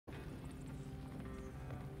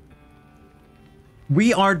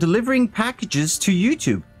we are delivering packages to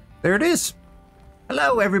YouTube. There it is.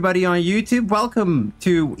 Hello, everybody on YouTube. Welcome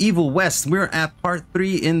to Evil West. We're at part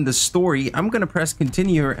 3 in the story. I'm going to press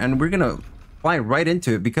continue and we're going to fly right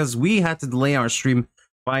into it because we had to delay our stream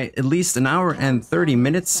by at least an hour and 30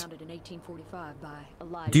 minutes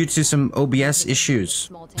due to some OBS issues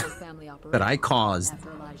that I caused.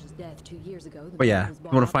 But yeah, if you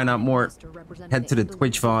want to find out more, head to the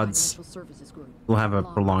Twitch VODs. We'll have a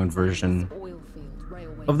prolonged version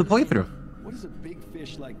of the playthrough. What is a big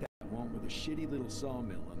fish like that want with a shitty little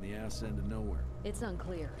sawmill on the ass end of nowhere? It's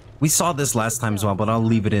unclear. We saw this last time as well, but I'll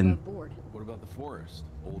leave it in. What about the forest?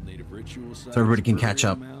 Old native ritual sites, so everybody can catch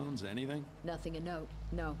up. Mounds, anything? Nothing a note.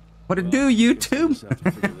 No. What it do, YouTube?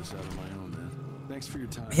 Thanks for your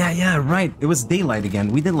time. Yeah, right. It was daylight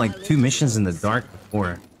again. We did like 2 missions in the dark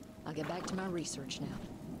before. I'll get back to my research now.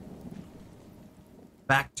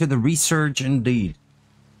 Back to the research indeed.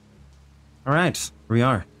 Alright, here we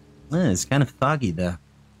are. It's kind of foggy though.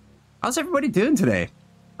 How's everybody doing today?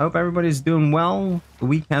 I hope everybody's doing well. The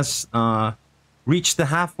week has reached the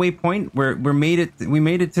halfway point. We made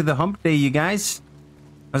it to the hump day, you guys.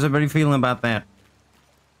 How's everybody feeling about that?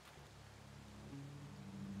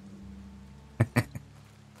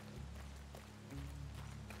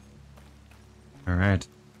 All right.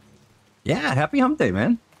 Yeah, happy hump day,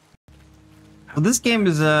 man. Well, this game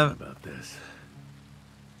is about this.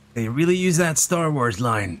 They really use that Star Wars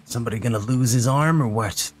line. Somebody gonna lose his arm or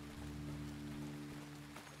what?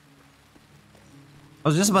 I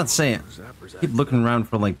was just about to say it. Keep looking around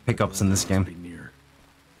for like pickups in this game.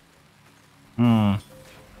 Find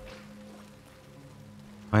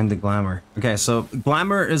the glamour. Okay, so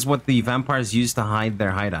glamour is what the vampires use to hide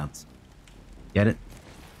their hideouts. Get it?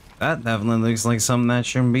 That definitely looks like something that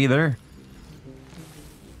shouldn't be there.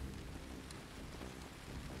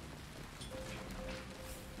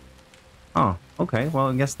 Oh, okay. Well,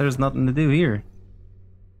 I guess there's nothing to do here.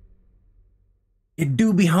 It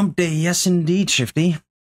do be hump day, yes indeed, Shifty.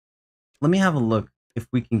 Let me have a look if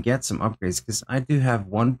we can get some upgrades, because I do have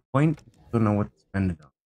 1 point. Don't know what to spend it on.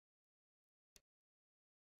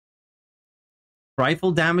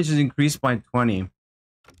 Rifle damage is increased by 20.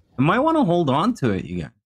 I might want to hold on to it, you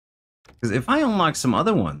guys. Because if I unlock some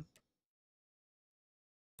other ones,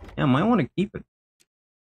 yeah, I might want to keep it.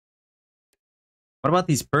 What about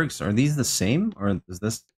these perks? Are these the same, or does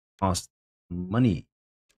this cost money?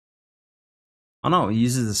 Oh no, it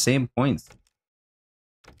uses the same points.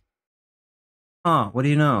 Huh, what do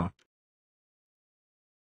you know?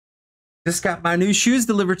 Just got my new shoes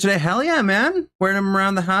delivered today. Hell yeah, man. Wearing them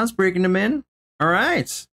around the house, breaking them in. All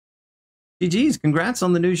right. GG's, congrats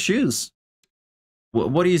on the new shoes.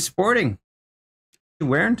 What are you sporting? What are you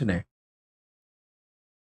wearing today?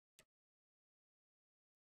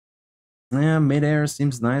 Yeah, midair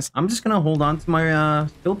seems nice. I'm just gonna hold on to my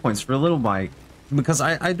skill points for a little bit because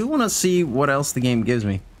I do want to see what else the game gives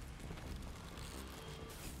me.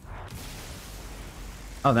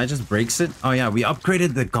 Oh, that just breaks it? Oh yeah, we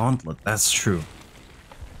upgraded the gauntlet. That's true.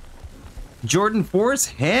 Jordan Force?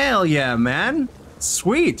 Hell yeah, man.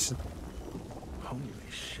 Sweet. Holy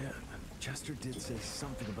shit. Chester did say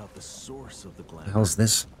something about the source of the glamour. What the hell's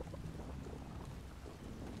this?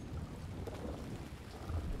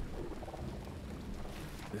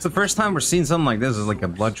 It's the first time we're seeing something like this. It's like a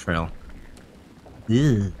blood trail.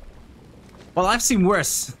 Ew. Well, I've seen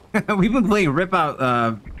worse. We've been playing Rip Out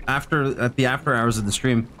at the after hours of the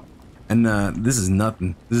stream, and this is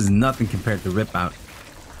nothing. This is nothing compared to Rip Out.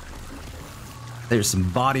 There's some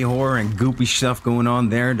body horror and goopy stuff going on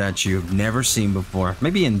there that you've never seen before.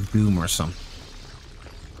 Maybe in Doom or something.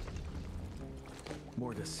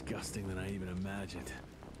 More disgusting than I even imagined.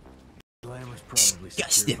 Glamour's probably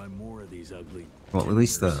secured by more of these ugly. Well, at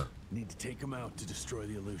least the need to take them out to destroy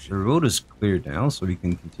the illusion. The road is cleared now, so we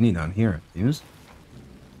can continue down here, it seems.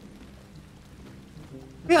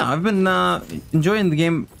 Yeah, I've been enjoying the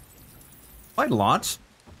game quite a lot.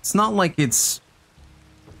 It's not like it's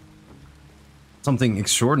something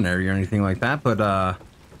extraordinary or anything like that, but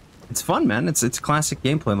it's fun, man. It's classic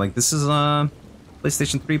gameplay. Like, this is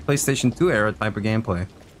PlayStation 3, PlayStation 2 era type of gameplay.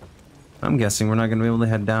 I'm guessing we're not going to be able to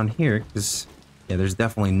head down here because, yeah, there's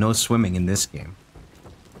definitely no swimming in this game.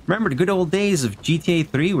 Remember the good old days of GTA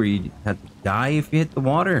 3 where you had to die if you hit the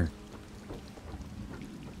water?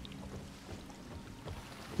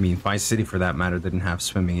 I mean, Vice City, for that matter, didn't have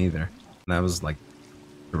swimming either. That was, like,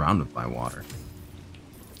 surrounded by water.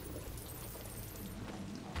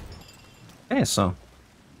 Okay, so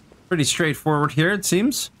pretty straightforward here, it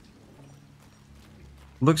seems.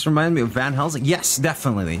 Looks remind me of Van Helsing. Yes,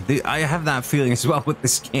 definitely. I have that feeling as well with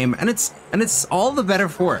this game, and it's all the better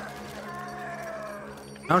for it.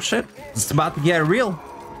 Oh shit, it's about to get real.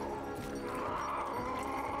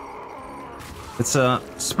 It's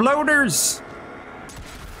exploders.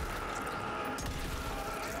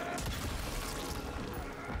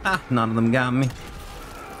 Ah, none of them got me.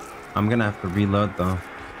 I'm gonna have to reload though.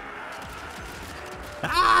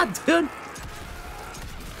 Ah, dude.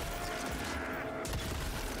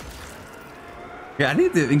 Yeah, I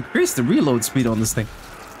need to increase the reload speed on this thing.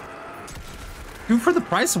 Two for the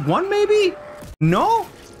price of one, maybe? No?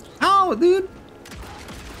 Oh, dude.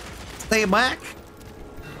 Stay back.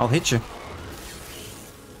 I'll hit you.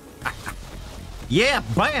 Yeah,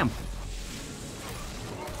 bam.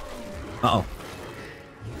 Uh-oh.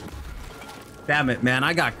 Damn it, man.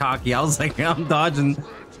 I got cocky. I was like, I'm dodging.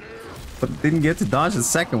 But didn't get to dodge the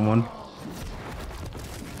second one.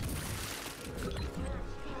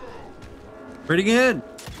 Pretty good.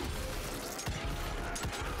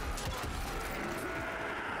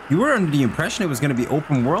 You were under the impression it was going to be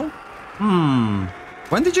open world?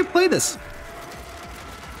 When did you play this?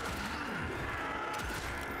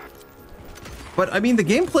 But I mean, the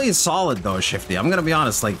gameplay is solid though, Shifty. I'm gonna be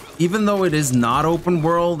honest, like, even though it is not open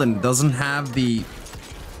world and doesn't have the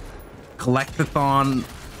collectathon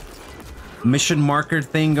mission marker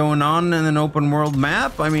thing going on in an open world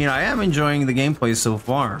map, I mean, I am enjoying the gameplay so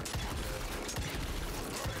far.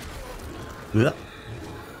 Ugh.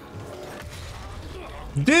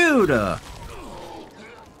 Dude!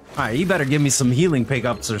 Alright, you better give me some healing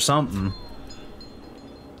pickups or something.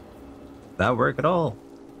 That work at all?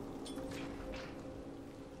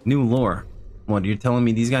 New lore. What, you're telling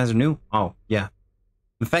me these guys are new? Oh, yeah.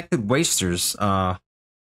 Infected wasters. What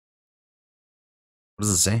does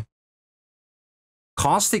it say?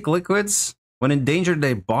 Caustic liquids. When endangered,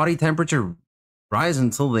 their body temperature rise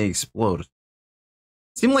until they explode.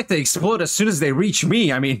 Seem like they explode as soon as they reach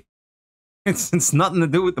me. I mean, it's nothing to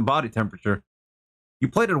do with the body temperature. You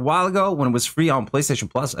played it a while ago when it was free on PlayStation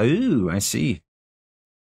Plus. Oh, I see.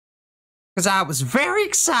 Because I was very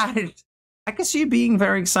excited. I can see you being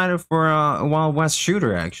very excited for a Wild West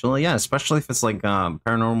shooter, actually. Yeah, especially if it's like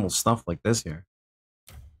paranormal stuff like this here.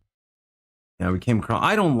 Yeah, we came across...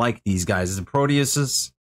 I don't like these guys. The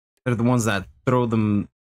Proteuses. They're the ones that throw them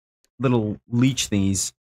little leech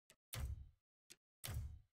thingies.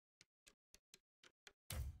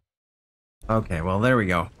 Okay, well, there we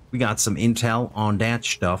go. We got some intel on that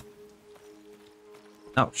stuff.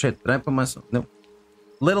 Oh, shit. Did I put myself... Nope.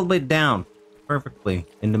 Little bit down. Perfectly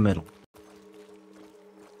in the middle.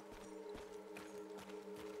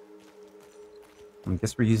 I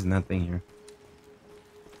guess we're using that thing here.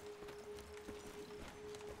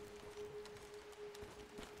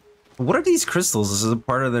 What are these crystals? This is a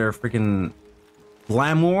part of their freaking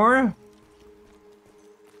glamour?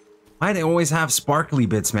 Why do they always have sparkly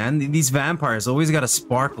bits, man? These vampires always got a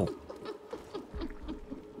sparkle.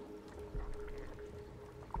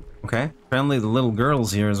 Okay, apparently the little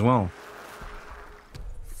girl's here as well.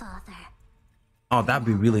 Father, oh, that'd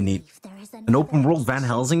be really neat. An open world Van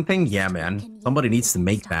Helsing thing? Yeah, man. Somebody needs to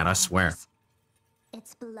make that, I swear.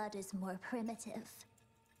 its blood is more primitive,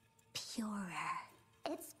 purer.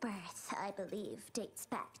 Its birth, I believe, dates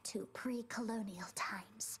back to pre-colonial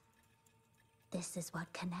times. This is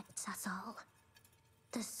what connects us all.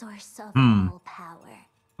 The source of all power.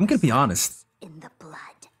 I'm gonna be honest. In the blood.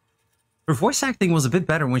 Her voice acting was a bit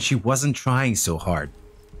better when she wasn't trying so hard.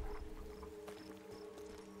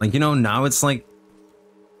 Like, you know, now it's like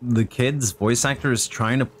the kid's voice actor is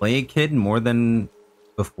trying to play a kid more than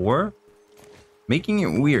before, making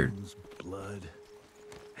it weird. Blood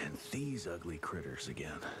and these ugly critters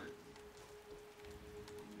again.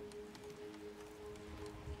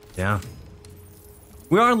 Yeah.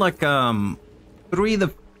 We are like 3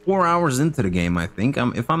 to 4 hours into the game, I think.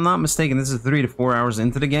 If I'm not mistaken, this is 3 to 4 hours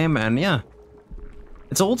into the game, and yeah,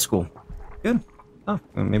 it's old school. Good. Oh,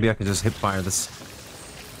 maybe I could just hip fire this.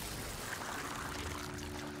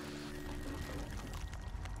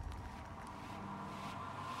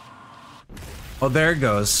 Oh, there it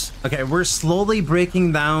goes. Okay, we're slowly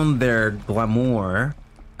breaking down their glamour,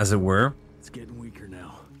 as it were. It's getting weaker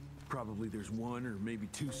now. Probably there's one or maybe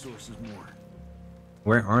 2 sources more.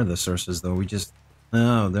 Where are the sources, though? We just...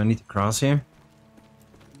 Oh, do I need to cross here?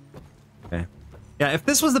 Okay. Yeah, if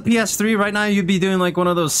this was the PS3 right now, you'd be doing like one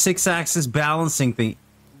of those 6-axis balancing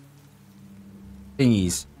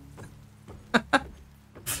thingies. But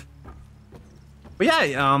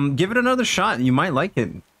yeah, give it another shot. You might like it.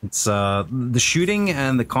 It's the shooting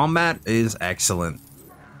and the combat is excellent,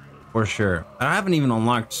 for sure. I haven't even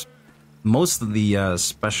unlocked most of the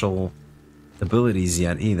special abilities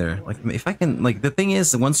yet either. Like, if I can, like, the thing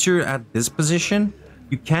is, once you're at this position,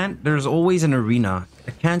 you can't. There's always an arena.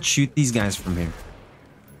 I can't shoot these guys from here.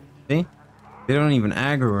 See? They don't even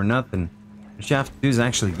aggro or nothing. What you have to do is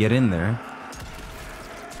actually get in there.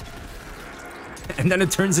 And then it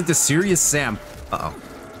turns into Serious Sam. Uh-oh.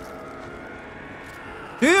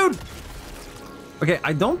 Dude! Okay,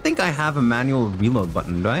 I don't think I have a manual reload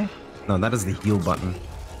button, do I? No, that is the heal button.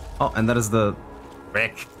 Oh, and that is the...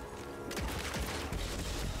 Frick.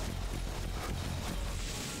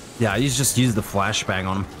 Yeah, you just use the flashbang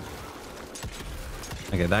on him.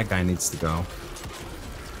 Okay, that guy needs to go.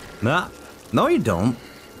 Nah. No, you don't.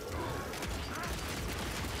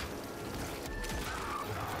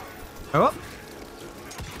 Oh.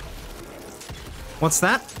 What's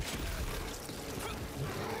that?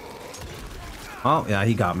 Oh, yeah,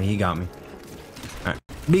 he got me. He got me. All right.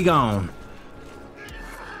 Be gone.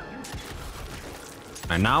 All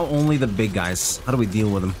right, now only the big guys. How do we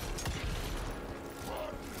deal with him?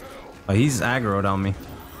 Oh, he's aggroed on me.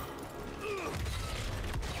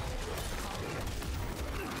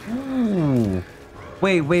 Ooh.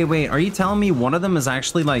 Wait. Are you telling me one of them is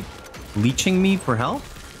actually, like, leeching me for health?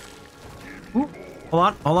 Ooh.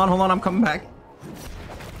 Hold on. I'm coming back.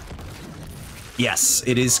 Yes,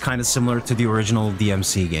 it is kind of similar to the original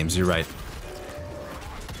DMC games. You're right.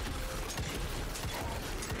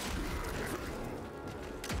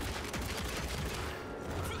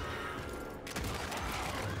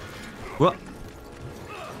 Well.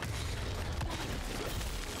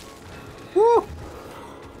 Woo.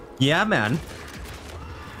 Yeah, man.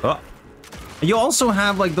 Oh. You also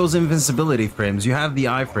have like those invincibility frames. You have the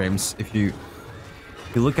iframes. If you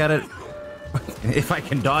look at it, if I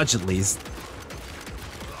can dodge at least.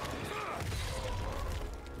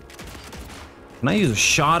 Can I use a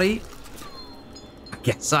shotty? I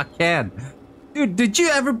guess I can. Dude, did you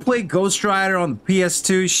ever play Ghost Rider on the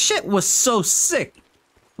PS2? Shit was so sick.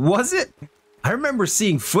 Was it? I remember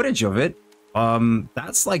seeing footage of it.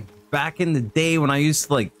 That's like back in the day when I used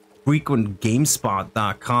to like frequent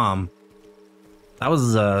GameSpot.com. That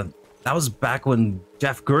was back when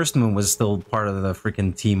Jeff Gerstmann was still part of the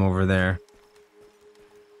freaking team over there.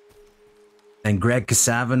 And Greg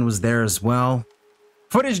Kasavin was there as well.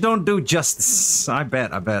 Footage don't do justice. I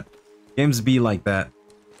bet. Games be like that.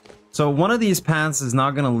 So one of these paths is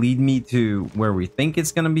not going to lead me to where we think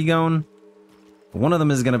it's going to be going. One of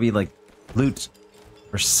them is going to be like loot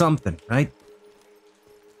or something, right?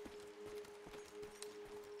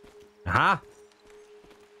 Aha!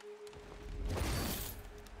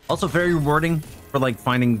 Also very rewarding for like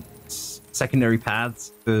finding secondary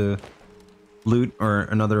paths to loot or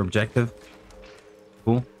another objective.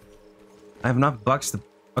 Cool. I have enough bucks to...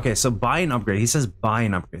 Okay, so buy an upgrade. He says buy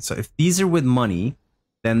an upgrade. So if these are with money,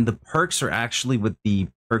 then the perks are actually with the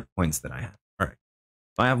perk points that I have. All right.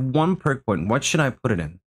 So I have one perk point. What should I put it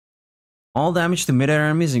in? All damage to mid-air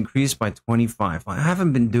enemies increased by 25. I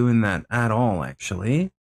haven't been doing that at all,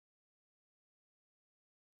 actually.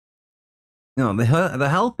 No, the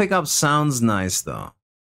health pickup sounds nice, though.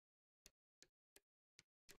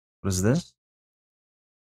 What is this?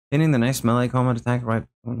 Hitting the next melee combat attack, right?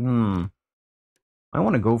 I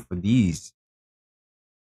want to go for these.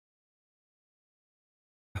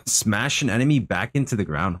 Smash an enemy back into the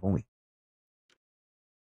ground. Holy.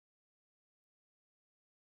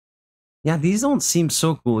 Yeah, these don't seem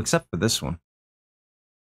so cool except for this one.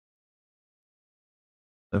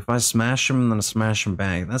 If I smash them, then I smash them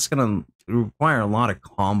back. That's going to require a lot of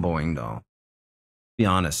comboing, though. To be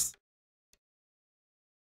honest.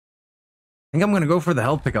 I think I'm going to go for the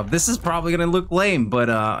health pickup. This is probably going to look lame, but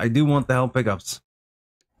I do want the health pickups.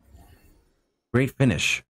 Great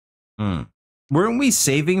finish. Weren't we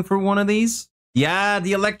saving for one of these? Yeah,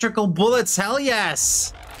 the electrical bullets. Hell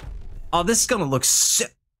yes. Oh, this is going to look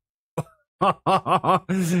sick.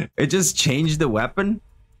 It just changed the weapon?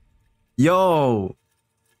 Yo.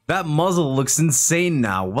 That muzzle looks insane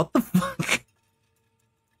now. What the fuck?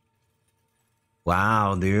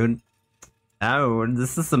 Wow, dude. Oh,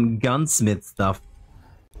 this is some gunsmith stuff.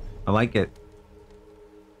 I like it.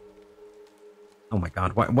 Oh my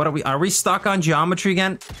god, what are we stuck on geometry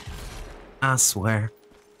again? I swear.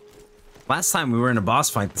 Last time we were in a boss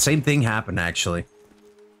fight, the same thing happened, actually.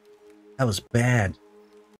 That was bad.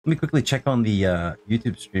 Let me quickly check on the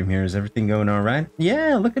YouTube stream here. Is everything going all right?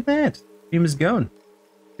 Yeah, look at that. Stream is going.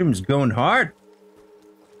 Stream is going hard.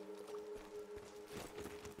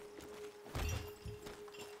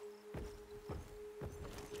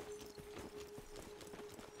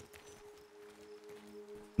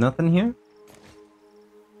 Nothing here?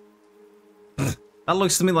 That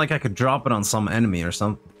looks to me like I could drop it on some enemy or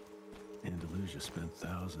something. Andalusia spent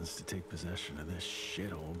thousands to take possession of this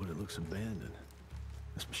shithole, but it looks abandoned.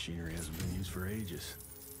 This machinery hasn't been used for ages.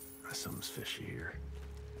 Something's fishy here.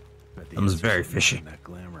 Something's very fishy. That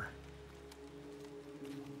glamour.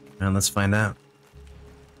 And let's find out.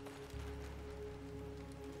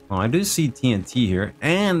 Oh, I do see TNT here,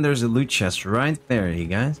 and there's a loot chest right there, you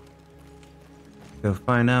guys. Go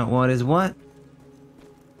find out what is what.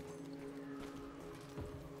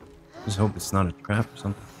 Just hope it's not a trap or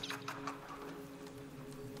something.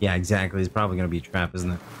 Yeah, exactly. It's probably gonna be a trap,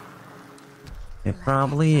 isn't it? It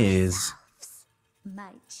probably is.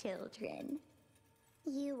 My children,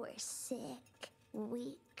 you were sick,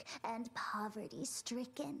 weak, and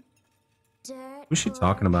poverty-stricken. Dirt Who's she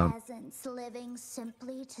talking about? peasants living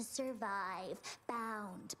simply to survive,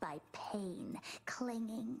 bound by pain,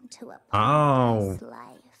 clinging to a pointless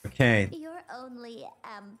life. Okay. Your only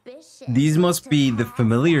ambition. These must be the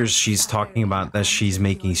familiars she's talking about that she's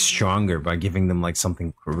making stronger by giving them like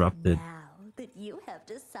something corrupted. Now that you have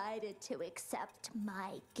decided to accept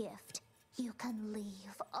my gift, you can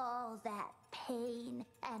leave all that pain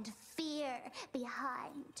and fear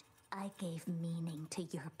behind. I gave meaning to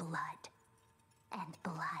your blood. And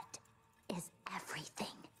blood is everything.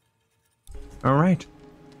 Alright.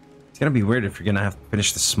 It's gonna be weird if you're gonna have to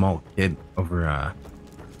finish the small kid over,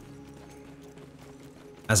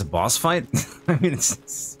 as a boss fight. I mean,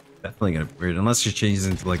 it's definitely gonna be weird, unless she changes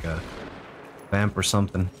into like a vamp or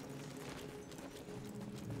something.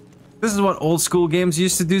 This is what old school games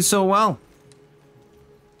used to do so well.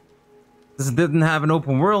 This didn't have an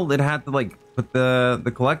open world, it had to like put the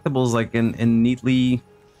collectibles like in neatly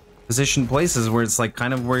positioned places where it's like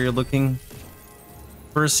kind of where you're looking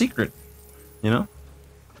for a secret, you know?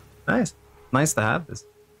 Nice to have this.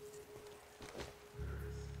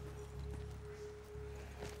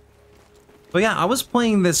 But yeah, I was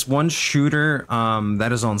playing this one shooter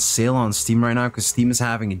that is on sale on Steam right now because Steam is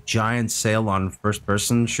having a giant sale on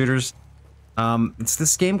first-person shooters. It's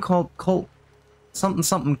this game called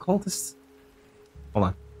something Cultist.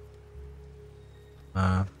 Hold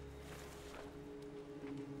on.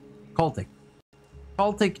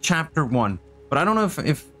 Cultic Chapter 1. But I don't know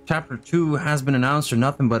if Chapter 2 has been announced or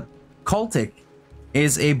nothing, but Cultic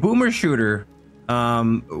is a boomer shooter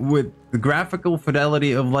with the graphical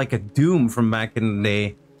fidelity of like a Doom from back in the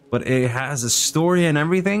day, but it has a story and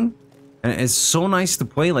everything, and it's so nice to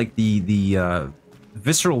play. Like the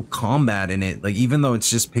visceral combat in it, like even though it's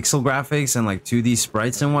just pixel graphics and like 2D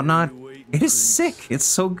sprites and whatnot, it is sick. It's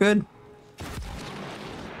so good.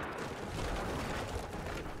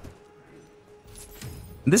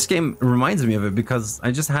 This game reminds me of it because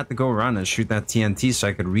I just had to go around and shoot that TNT so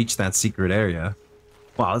I could reach that secret area.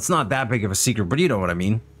 Well, it's not that big of a secret, but you know what I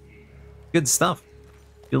mean. Good stuff.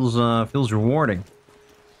 Feels rewarding.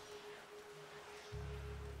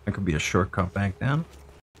 That could be a shortcut back down.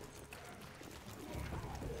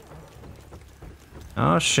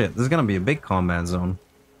 Oh shit, this is gonna be a big combat zone.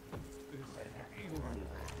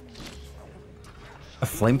 A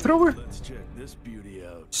flamethrower? Let's check this beauty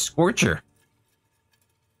out. Scorcher.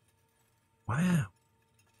 Wow.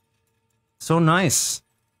 So nice.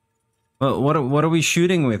 Well, what are we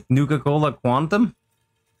shooting with? Nuka-Cola Quantum?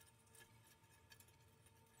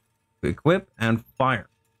 Equip and fire.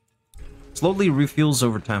 Slowly refuels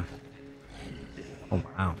over time. Oh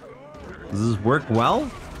wow. Does this work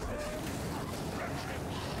well?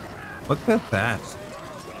 Look at that.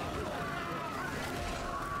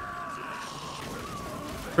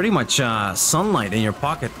 Pretty much sunlight in your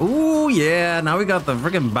pocket. Ooh, yeah. Now we got the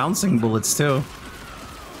freaking bouncing bullets too.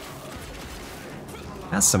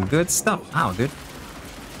 That's some good stuff. Ow, dude.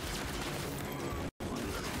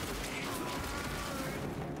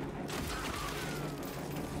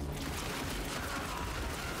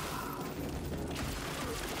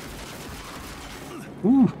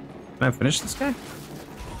 Ooh. Can I finish this guy?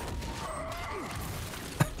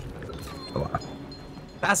 Wow.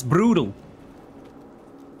 That's brutal.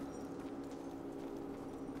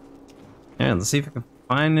 Yeah, let's see if I can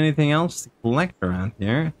find anything else to collect around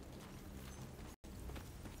here.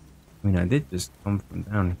 I mean, I did just come from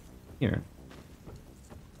down here.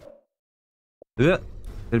 Ugh,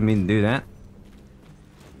 didn't mean to do that.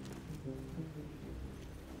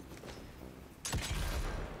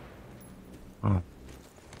 Oh.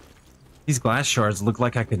 These glass shards look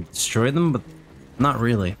like I could destroy them, but not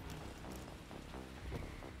really.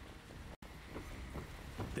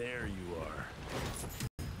 There you are.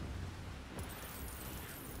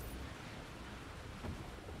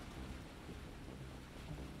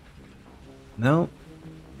 No,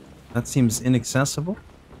 that seems inaccessible.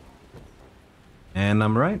 And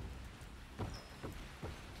I'm right.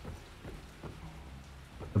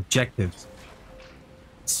 Objectives.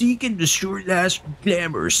 Seek and destroy last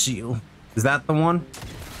glamour seal. Is that the one?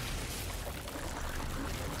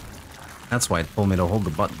 That's why it told me to hold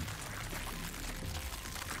the button.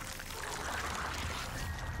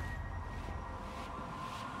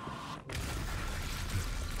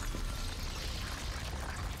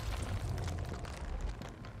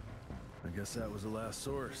 Guess that was the last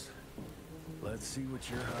source. Let's see what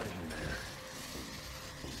you're hiding there.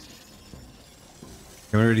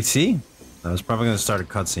 Can we already see? I was probably gonna start a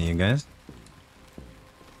cutscene, you guys.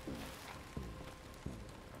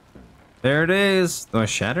 There it is. Do I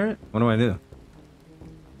shatter it? What do I do?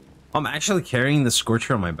 I'm actually carrying the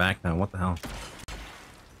Scorcher on my back now. What the hell?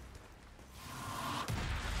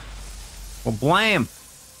 Well, blam!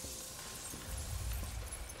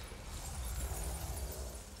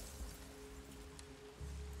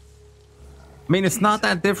 I mean, it's not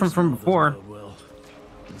that different from before. Well,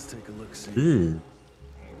 let's take a look. See. Ew.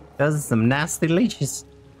 Does some nasty leeches.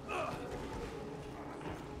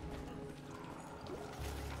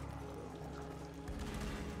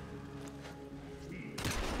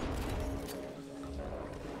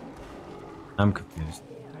 I'm confused.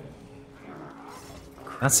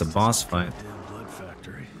 That's a boss fight. Damn blood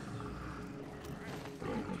factory.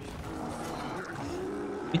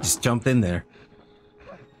 He just jumped in there.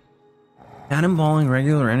 Cannonballing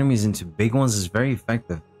regular enemies into big ones is very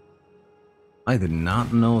effective. I did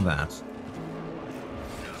not know that.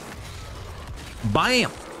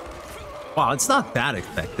 Bam! Wow, it's not that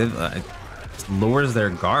effective. It lowers their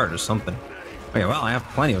guard or something. Okay, well, I have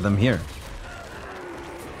plenty of them here.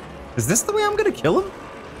 Is this the way I'm gonna kill him?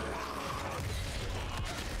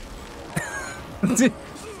 Dude,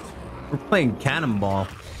 we're playing cannonball.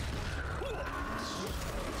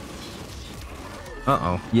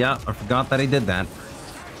 Uh-oh. Yeah, I forgot that he did that.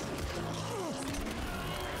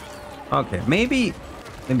 Okay, maybe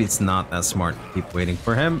it's not that smart to keep waiting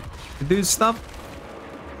for him to do stuff.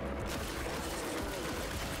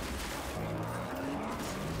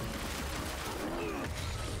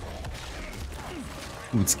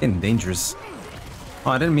 Ooh, it's getting dangerous.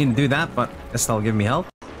 Oh, I didn't mean to do that, but I guess that'll give me help.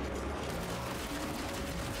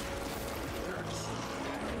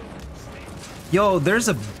 Yo, there's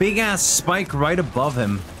a big-ass spike right above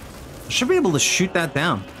him. I should be able to shoot that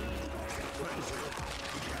down.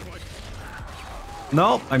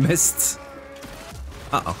 Nope, I missed.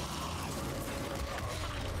 Uh-oh.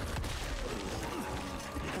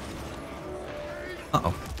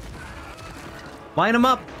 Uh-oh. Line him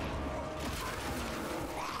up.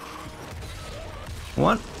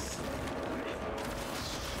 What?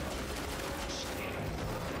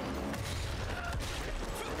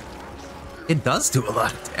 It does do a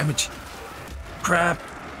lot of damage. Crap.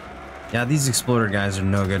 Yeah, these exploder guys are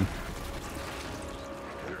no good.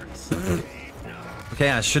 Okay,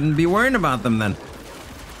 I shouldn't be worrying about them then.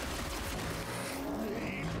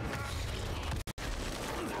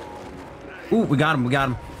 Ooh, we got him, we got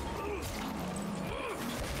him.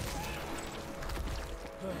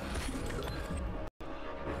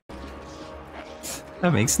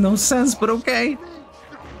 That makes no sense, but okay.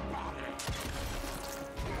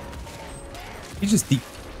 You just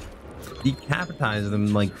decapitized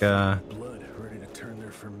them like Blood ready to turn their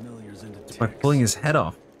familiars into by pulling his head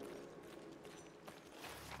off.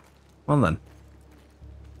 Well then.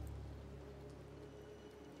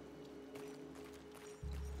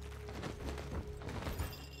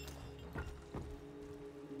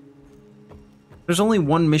 There's only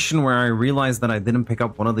one mission where I realized that I didn't pick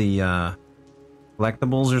up one of the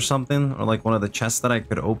collectibles or something, or like one of the chests that I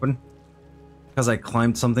could open. Because I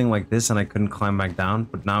climbed something like this and I couldn't climb back down,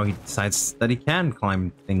 but now he decides that he can climb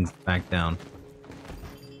things back down.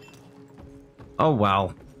 Oh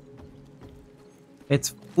wow.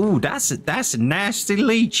 It's ooh, that's a nasty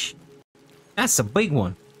leech. That's a big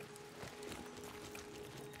one.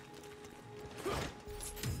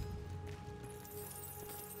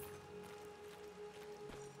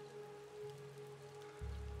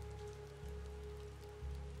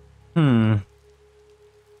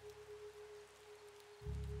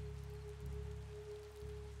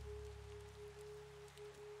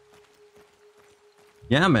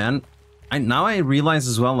 Yeah, man. Now I realize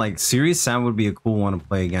as well, like, Serious Sam would be a cool one to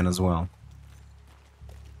play again as well.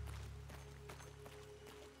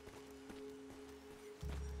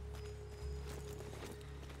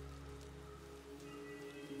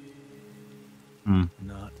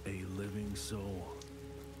 Not a living soul.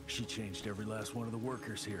 She changed every last one of the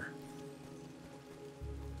workers here.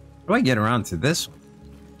 How do I get around to this one?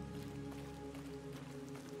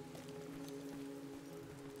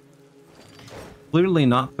 Clearly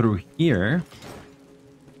not through here.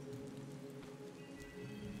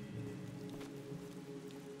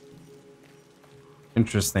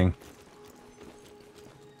 Interesting.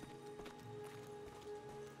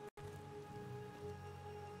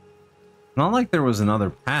 Not like there was another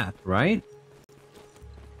path, right?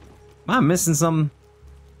 Am I missing something?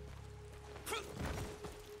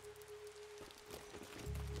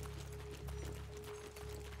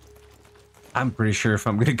 I'm pretty sure if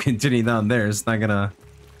I'm gonna continue down there, it's not gonna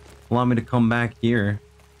allow me to come back here.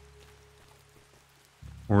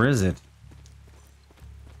 Where is it?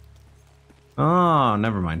 Oh,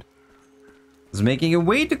 never mind. I was making it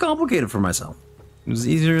way too complicated for myself. It was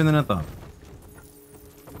easier than I thought.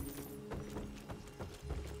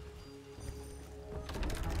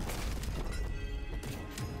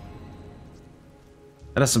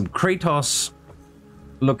 That is some Kratos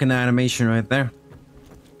looking animation right there.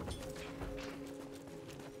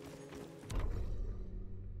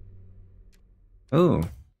 Oh.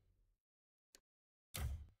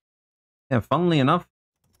 Yeah, funnily enough,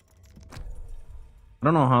 I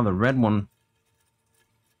don't know how the red one...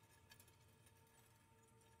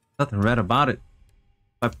 Nothing red about it.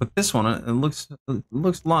 If I put this one on, it looks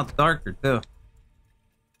a lot darker too.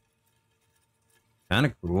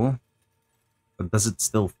 Kinda cool. But does it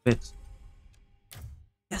still fit?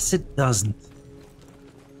 Yes, it doesn't.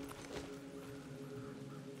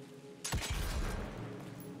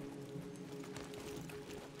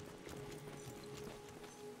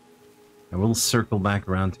 I will circle back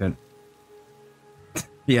around to it.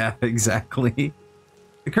 Yeah, exactly.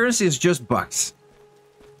 The currency is just bucks.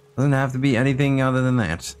 Doesn't have to be anything other than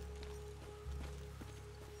that.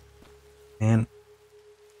 And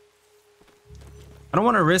I don't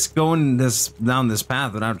want to risk going down this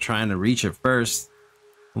path without trying to reach it first.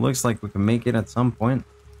 It looks like we can make it at some point.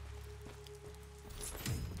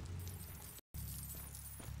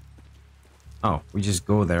 Oh, we just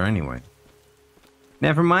go there anyway.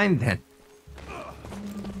 Never mind then.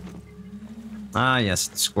 Ah, yes,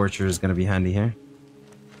 the Scorcher is going to be handy here.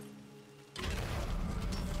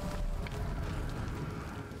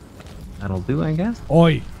 That'll do, I guess.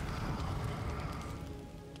 Oi!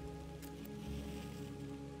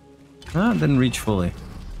 Ah, didn't reach fully.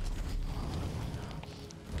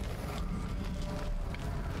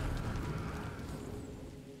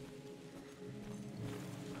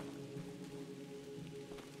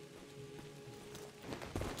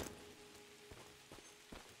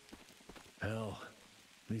 Hell,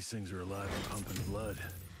 these things are alive and pumping blood.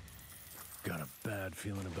 Got a bad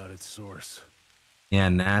feeling about its source. Yeah,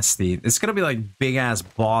 nasty. It's gonna be like big ass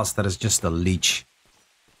boss that is just a leech.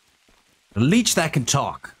 A leech that can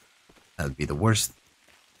talk. That'd be the worst.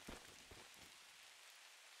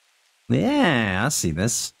 Yeah, I see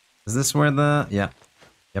this. Is this where the... Yeah.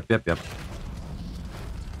 Yep.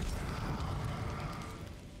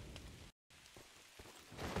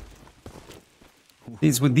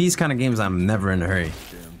 With these kind of games, I'm never in a hurry.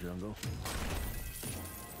 Damn jungle.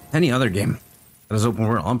 Any other game that is open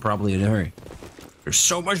world, I'm probably in a hurry. There's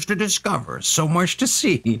so much to discover, so much to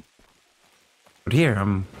see. But here,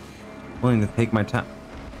 I'm willing to take my time.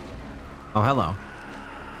 Oh, hello.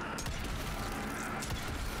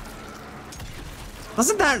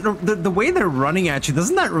 Doesn't that, the way they're running at you,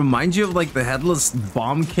 doesn't that remind you of like the headless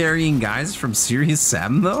bomb-carrying guys from Serious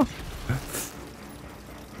Sam, though?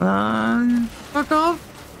 Fuck off.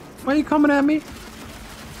 Why are you coming at me?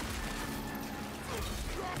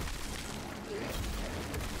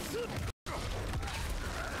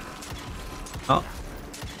 Oh.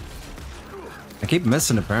 I keep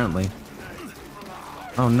missing, apparently.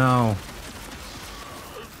 Oh, no.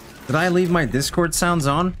 Did I leave my Discord sounds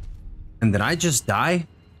on? And did I just die?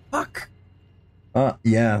 Fuck.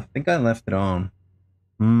 Yeah, I think I left it on.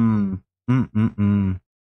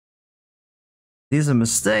 These are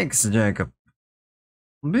mistakes, Jacob.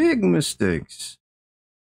 Big mistakes.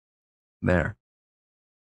 There.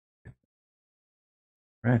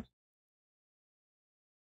 Right.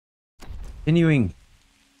 Continuing.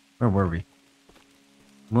 Where were we?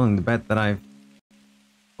 I'm willing to bet that I've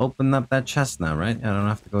opened up that chest now, right? I don't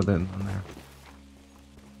have to go down there.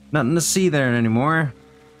 Nothing to see there anymore.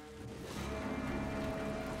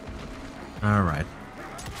 Alright.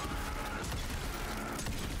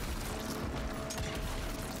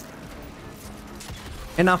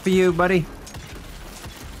 Enough of you, buddy.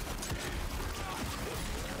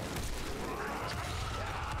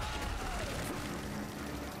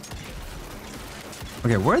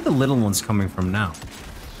 Okay, where are the little ones coming from now?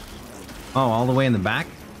 Oh, all the way in the back?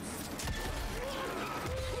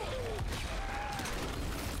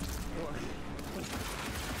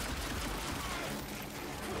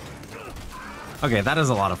 Okay, that is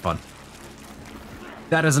a lot of fun.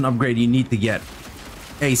 That is an upgrade you need to get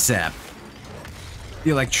ASAP. The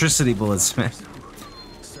electricity bullets, man.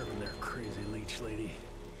 Serving their crazy leech lady.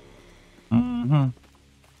 Can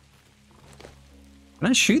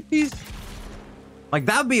I shoot these? Like,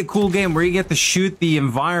 that would be a cool game where you get to shoot the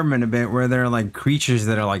environment a bit, where there are like creatures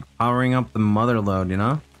that are like powering up the mother load, you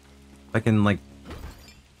know? I can like,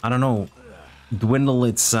 I don't know, dwindle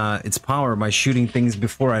its power by shooting things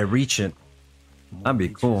before I reach it. That'd be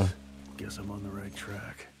cool. Guess I'm on the right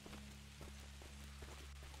track.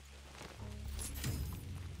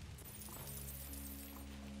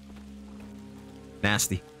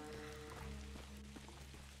 Nasty.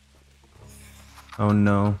 Oh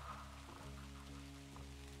no.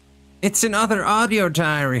 It's another audio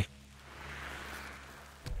diary.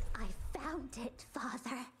 I found it,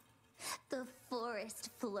 Father. The forest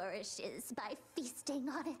flourishes by feasting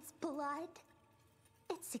on its blood.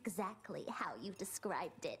 It's exactly how you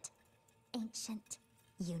described it. Ancient,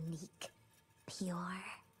 unique, pure.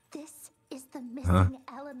 This is the missing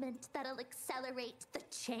element that'll accelerate the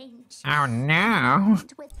change. Oh no.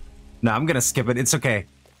 No, I'm gonna skip it. It's okay.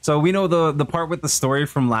 So we know the part with the story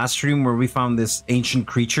from last stream where we found this ancient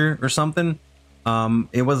creature or something.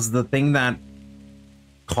 It was the thing that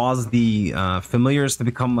caused the familiars to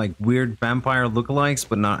become like weird vampire lookalikes,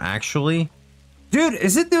 but not actually. Dude,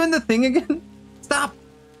 is it doing the thing again? Stop!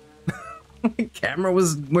 My camera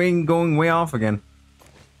was going way off again.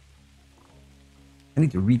 I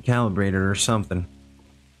need to recalibrate it or something.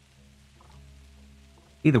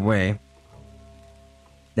 Either way,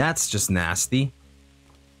 that's just nasty.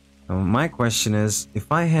 So my question is,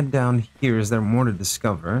 if I head down here, is there more to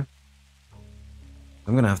discover?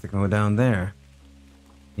 I'm gonna have to go down there.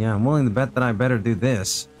 Yeah, I'm willing to bet that I better do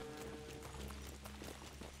this.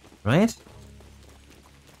 Right?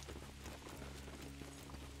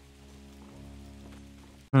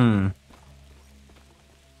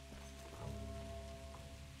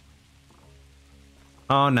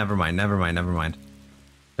 Oh, never mind.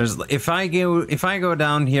 There's if I go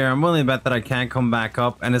down here, I'm willing to bet that I can't come back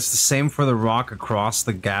up, and it's the same for the rock across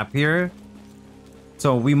the gap here.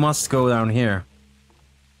 So we must go down here.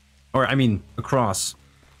 Or I mean across.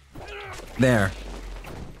 There.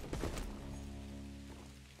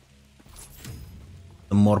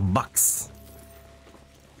 Some more bucks.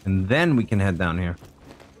 And then we can head down here.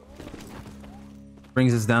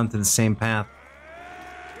 Brings us down to the same path.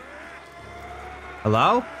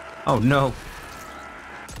 Hello? Oh no.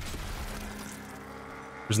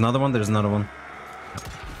 There's another one, there's another one.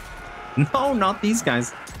 No, not these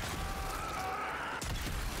guys.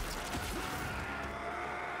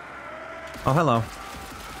 Oh, hello.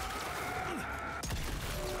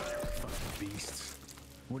 Beasts.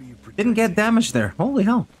 What are you Didn't get damaged there. Holy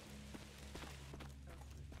hell.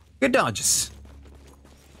 Good dodges.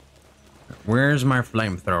 Where's my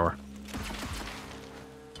flamethrower?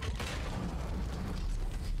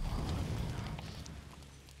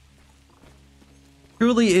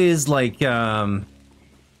 Truly is like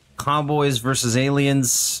Cowboys versus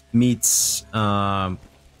Aliens meets Van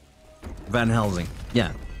Helsing.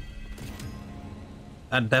 Yeah.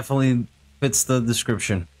 That definitely fits the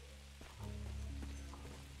description.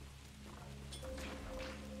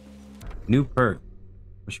 New perk.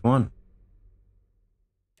 Which one?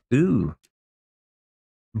 Ooh.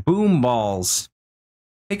 Boom balls.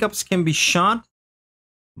 Pickups can be shot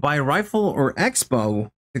by rifle or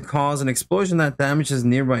X-bow to cause an explosion that damages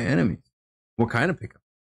nearby enemies. What kind of pickup?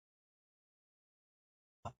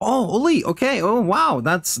 Oh, holy, okay. Oh, wow.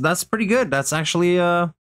 That's pretty good. That's actually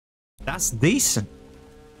that's decent.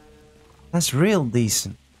 That's real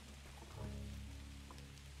decent.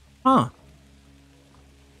 Huh.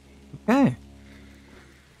 Okay.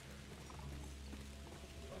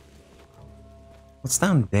 What's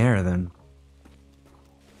down there then?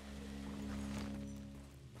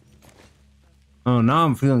 Oh, now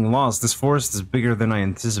I'm feeling lost. This forest is bigger than I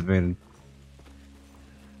anticipated.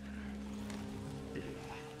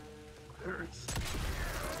 Hurts.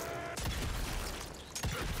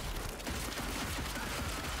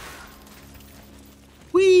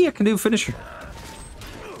 Whee! I can do finisher.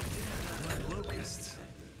 Locusts.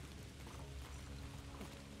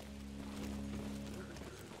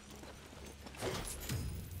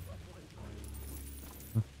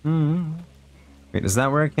 Wait, is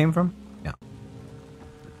that where it came from? Yeah.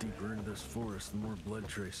 The deeper into this forest, the more blood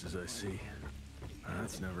traces I see.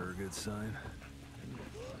 That's never a good sign.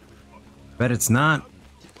 Bet it's not.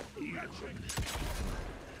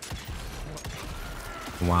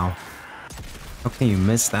 Wow. How can you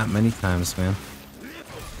miss that many times, man?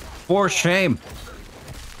 For shame.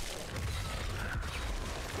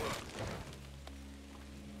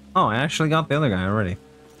 Oh, I actually got the other guy already.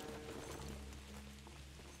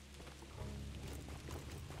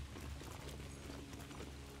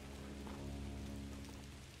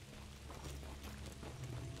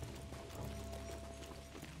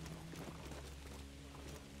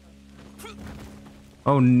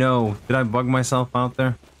 Oh no, did I bug myself out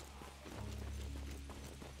there?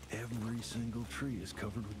 Every single tree is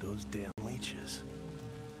covered with those damn leeches.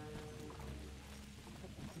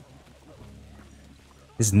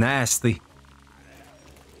 is nasty.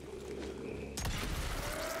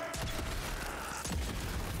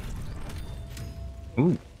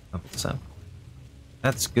 Ooh, level 7.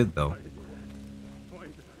 That's good though.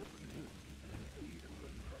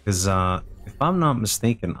 Because if I'm not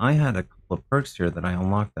mistaken, I had a couple of perks here that I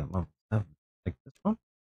unlocked at level 7. Like this one?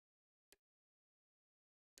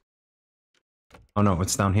 Oh no,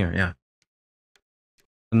 it's down here, yeah.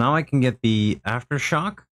 So now I can get the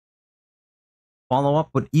aftershock. Follow up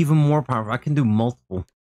with even more powerful. I can do multiple.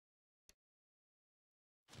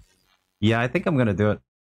 Yeah, I think I'm gonna do it.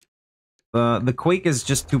 The quake is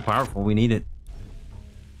just too powerful. We need it.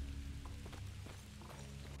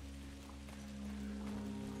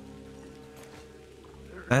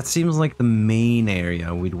 That seems like the main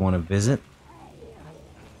area we'd want to visit.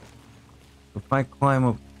 If I climb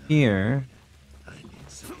up here...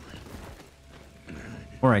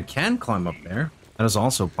 Or I can climb up there. That is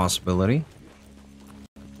also a possibility.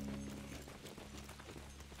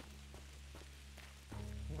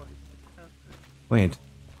 Wait.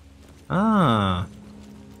 Ah.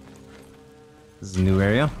 This is a new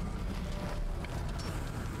area.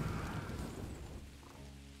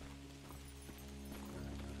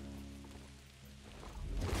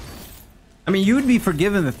 I mean, you would be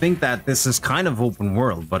forgiven to think that this is kind of open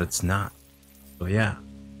world, but it's not. So yeah.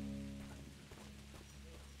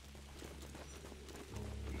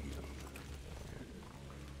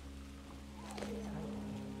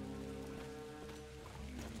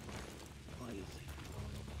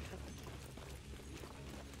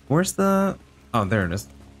 Where's the... Oh, there it is.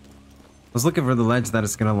 I was looking for the ledge that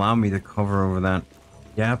is going to allow me to cover over that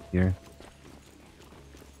gap here.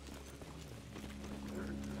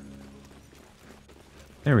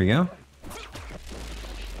 There we go.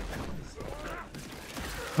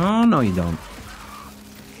 Oh, no you don't.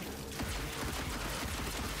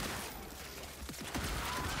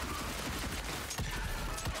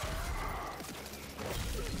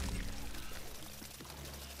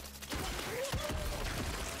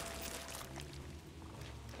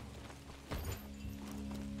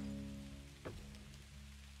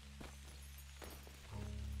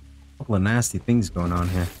 Couple of nasty things going on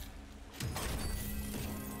here.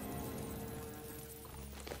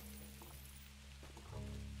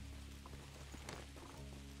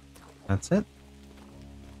 That's it.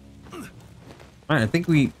 Alright, I think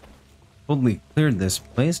we totally cleared this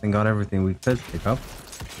place and got everything we could pick up.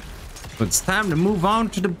 So it's time to move on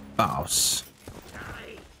to the boss.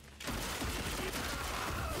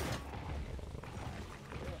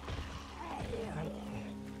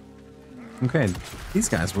 Okay, these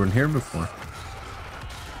guys weren't here before.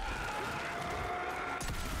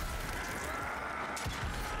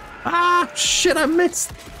 Ah, shit, I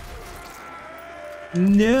missed.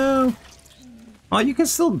 No. Oh, you can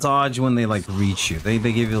still dodge when they like reach you. They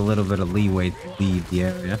give you a little bit of leeway to leave the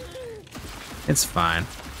area. It's fine.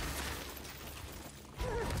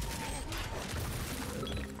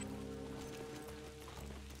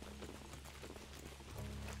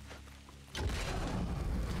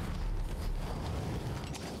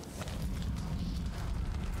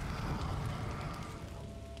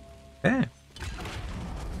 Okay.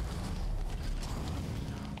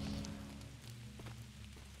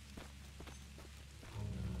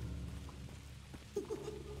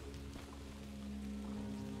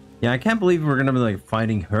 Yeah, I can't believe we're gonna be like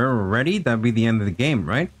fighting her already. That'd be the end of the game,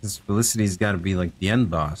 right? Because Felicity's got to be like the end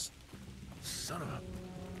boss. Son of a...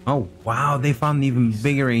 Oh wow, they found an even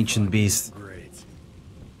bigger ancient beast. Great.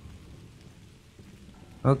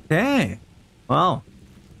 Okay. Well,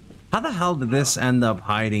 how the hell did this end up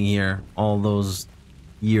hiding here all those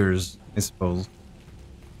years, I suppose?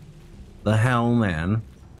 The hell, man.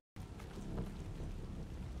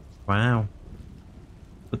 Wow.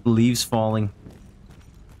 With the leaves falling.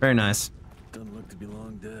 Very nice. Doesn't look to be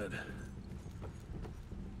long dead.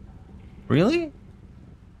 Really?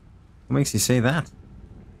 What makes you say that?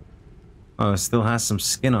 Oh, it still has some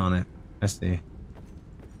skin on it. I see.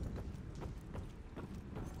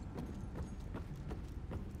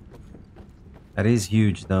 That is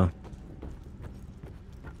huge, though.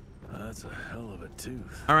 That's a hell of a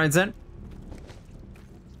tooth. Alright, Zen.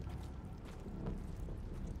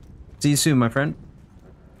 See you soon, my friend.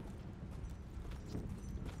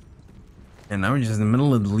 And now we're just in the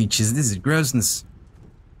middle of the leeches. This is grossness.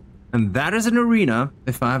 And that is an arena,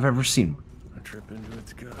 if I've ever seen one. I trip into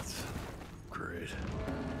its guts. Great.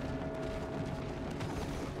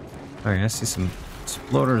 Alright, I see some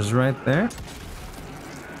exploders right there.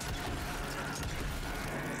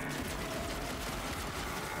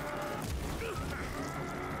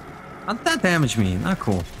 How'd that damage me? Not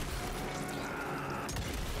cool.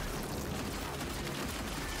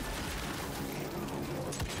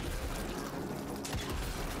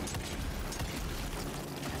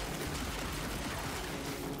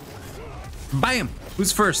 Bam!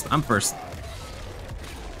 Who's first? I'm first.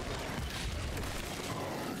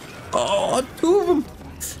 Oh, two of them.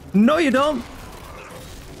 No, you don't.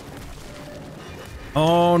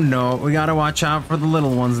 Oh, no. We gotta watch out for the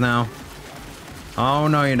little ones now. Oh,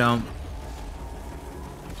 no, you don't.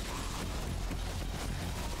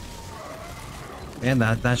 And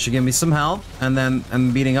that should give me some help. And then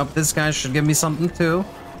beating up this guy should give me something too.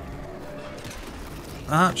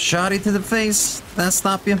 Ah, shotty to the face. That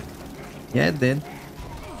stop you? Yeah, it did.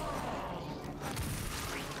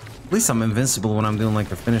 At least I'm invincible when I'm doing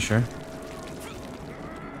like a finisher.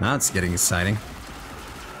 Now it's getting exciting.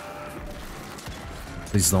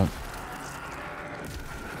 Please don't.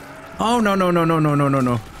 Oh, no, no, no, no, no, no, no,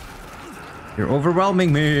 no. You're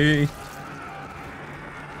overwhelming me.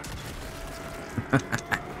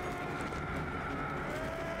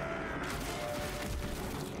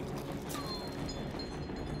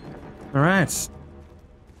 All right.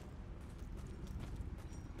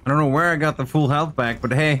 I don't know where I got the full health back,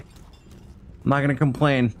 but hey, I'm not gonna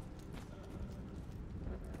complain.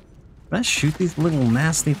 Can I shoot these little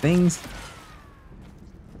nasty things?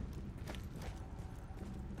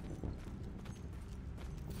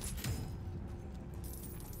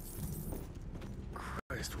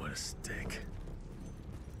 Christ, what a stink.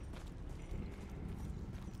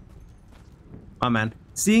 Oh man,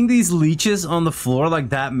 seeing these leeches on the floor, like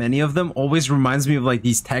that many of them, always reminds me of like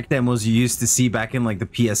these tech demos you used to see back in like the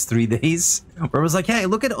PS3 days, where it was like, hey,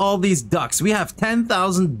 look at all these ducks. We have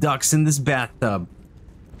 10,000 ducks in this bathtub.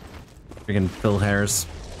 Freaking Phil Harris.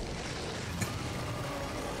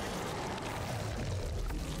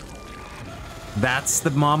 That's the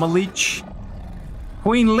mama leech.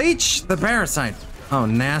 Queen leech, the parasite. Oh,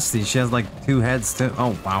 nasty. She has like 2 heads too.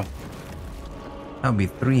 Oh, wow. That would be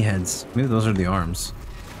 3 heads. Maybe those are the arms.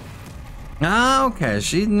 Ah, okay.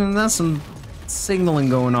 That's some signaling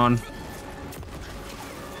going on.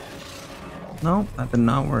 No, that did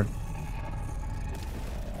not work.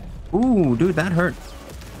 Ooh, dude, that hurt.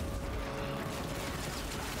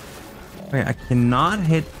 Wait, I cannot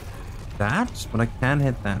hit that, but I can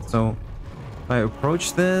hit that. So if I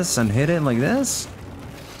approach this and hit it like this?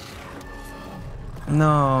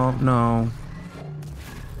 No, no.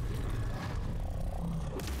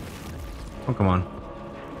 Oh, come on.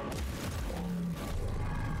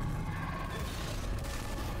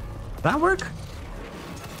 Did that work?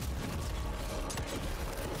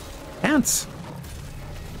 Can't.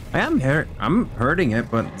 I'm hurting it,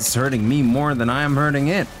 but it's hurting me more than I am hurting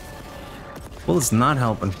it. Well, it's not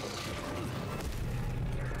helping.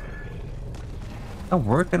 That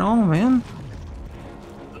work at all, man?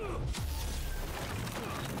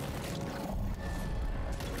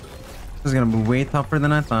 This is gonna be way tougher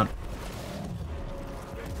than I thought.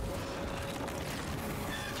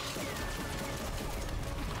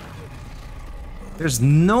 There's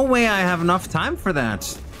no way I have enough time for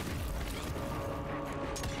that.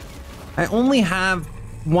 I only have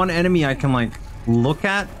one enemy I can like look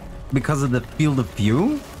at because of the field of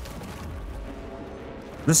view.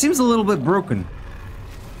 This seems a little bit broken.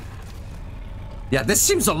 Yeah, this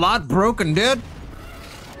seems a lot broken, dude.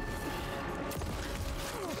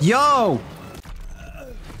 Yo!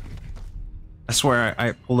 I swear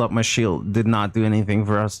I pulled up my shield. Did not do anything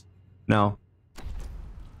for us. No.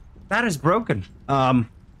 That is broken.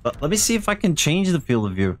 But let me see if I can change the field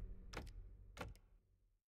of view.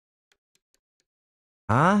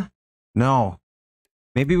 Huh? No.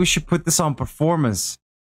 Maybe we should put this on performance.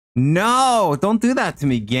 No! Don't do that to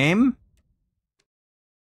me, game.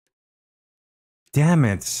 Damn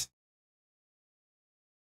it.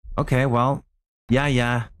 Okay, well.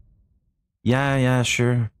 Yeah,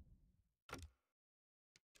 sure.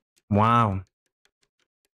 Wow.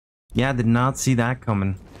 Yeah, I did not see that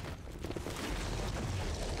coming.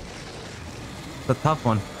 It's a tough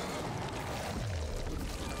one.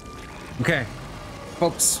 Okay.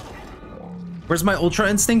 Folks. Where's my Ultra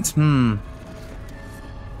Instinct? Good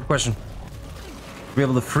question. Be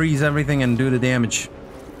able to freeze everything and do the damage.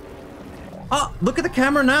 Oh, look at the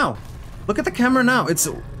camera now. Look at the camera now. It's...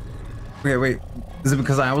 Okay, wait. Is it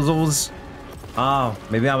because I was always... Oh,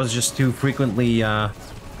 maybe I was just too frequently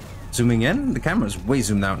zooming in? The camera's way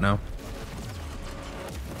zoomed out now.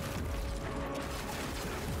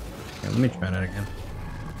 Okay, let me try that again.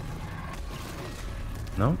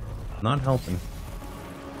 No, not helping.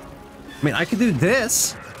 I mean, I could do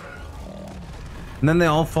this. And then they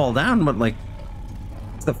all fall down, but like...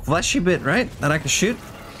 It's the fleshy bit, right? That I can shoot.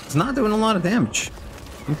 It's not doing a lot of damage.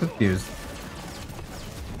 I'm confused.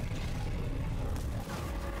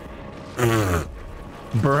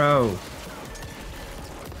 Bro.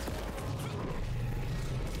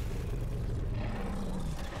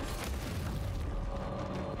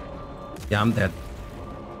 Yeah, I'm dead.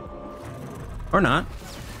 Or not.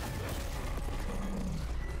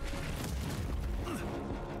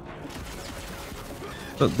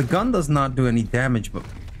 So the gun does not do any damage, but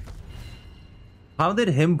how did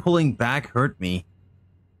him pulling back hurt me?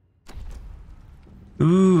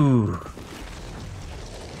 Ooh.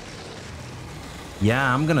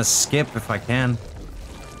 Yeah, I'm gonna skip if I can.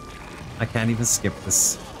 I can't even skip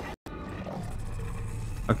this.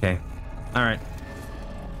 Okay. Alright.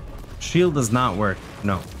 Shield does not work.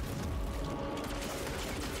 No.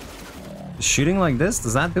 Shooting like this,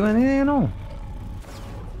 does that do anything? No.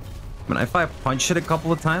 I mean, if I punch it a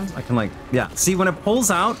couple of times, I can like... Yeah, see, when it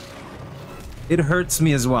pulls out, it hurts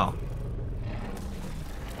me as well.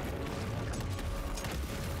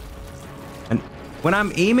 And when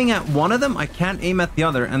I'm aiming at one of them, I can't aim at the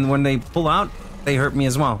other. And when they pull out, they hurt me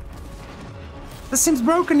as well. This seems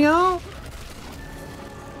broken, y'all.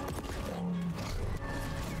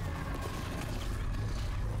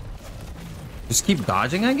 Just keep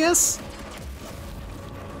dodging, I guess?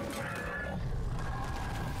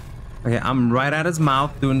 Okay, I'm right at his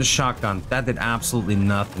mouth doing the shotgun. That did absolutely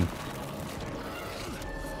nothing.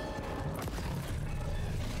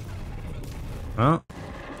 Oh.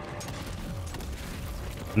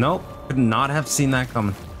 Nope. Could not have seen that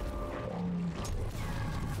coming.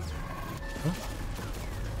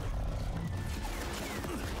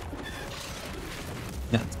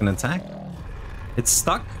 Yeah, it's gonna attack. It's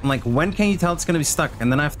stuck. I'm like, when can you tell it's gonna be stuck?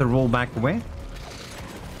 And then I have to roll back away?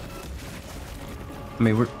 I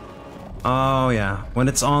mean, we're... Oh, yeah. When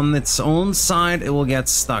it's on its own side, it will get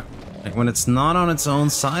stuck. Like, when it's not on its own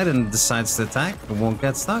side and decides to attack, it won't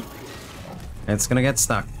get stuck. It's gonna get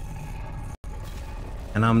stuck.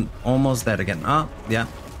 And I'm almost dead again. Oh, yeah.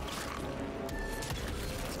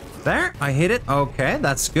 There, I hit it. Okay,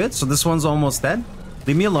 that's good. So this one's almost dead.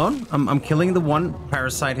 Leave me alone. I'm killing the one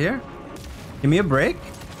parasite here. Give me a break.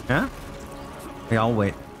 Yeah? Okay, I'll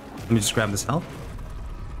wait. Let me just grab this health.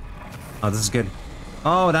 Oh, this is good.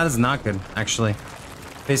 Oh, that is not good, actually.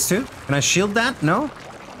 Phase 2? Can I shield that? No?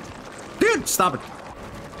 Dude, stop it.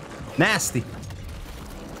 Nasty.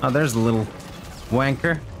 Oh, there's the little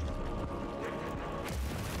wanker.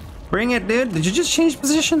 Bring it, dude. Did you just change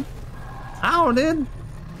position? Ow, dude.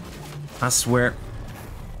 I swear.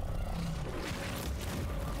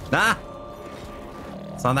 Ah!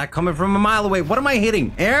 Saw that coming from a mile away. What am I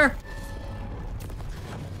hitting? Air?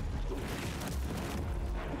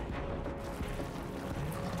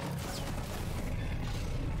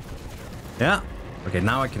 Yeah. Okay,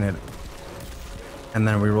 now I can hit it. And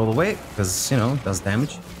then we roll away because, you know, it does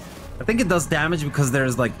damage. I think it does damage because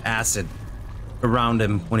there's like acid around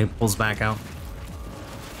him when he pulls back out.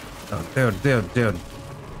 Oh, dude.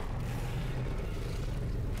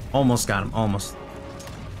 Almost got him, almost.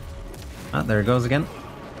 Ah, there it goes again.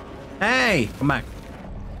 Hey, come back.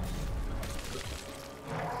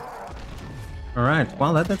 All right,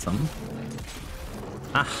 well, that did something.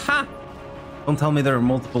 Aha! Don't tell me there are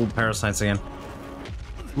multiple parasites again.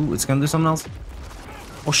 Ooh, it's gonna do something else.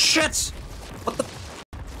 Oh, shit! What the?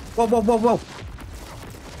 Whoa.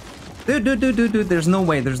 Dude. There's no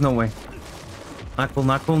way. Not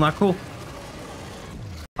cool.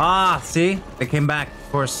 Ah, see? They came back.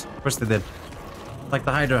 Of course they did. Like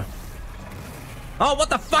the Hydra. Oh, what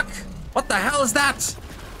the fuck? What the hell is that?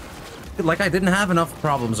 Dude, like I didn't have enough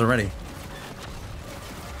problems already.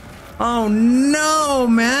 Oh, no,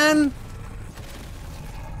 man!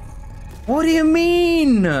 What do you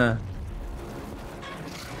mean?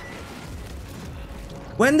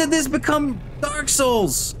 When did this become Dark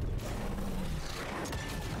Souls?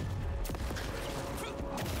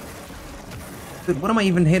 Dude, what am I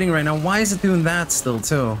even hitting right now? Why is it doing that still,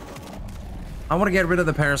 too? I want to get rid of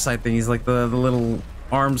the parasite thingies, like the little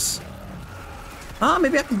arms. Ah,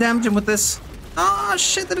 maybe I can damage him with this. Ah,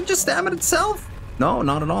 shit, did it just damage itself? No,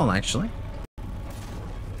 not at all, actually.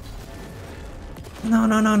 No.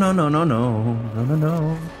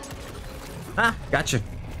 Ah, gotcha.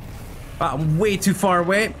 I'm way too far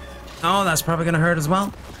away. Oh, that's probably gonna hurt as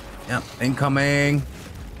well. Yep, incoming.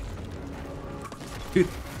 Dude,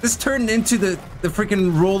 this turned into the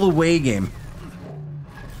freaking roll away game.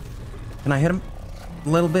 Can I hit him? A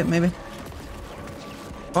little bit, maybe?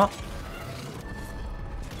 Oh.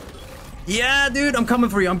 Yeah, dude, I'm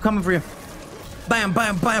coming for you. Bam.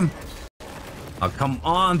 Oh, come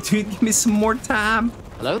on, dude. Give me some more time.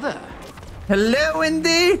 Hello there. Hello,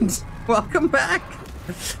 indeed. Welcome back.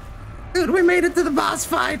 Dude, we made it to the boss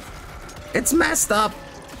fight. It's messed up.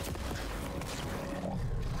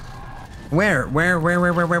 Where?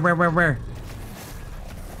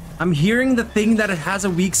 I'm hearing the thing that it has a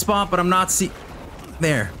weak spot, but I'm not see...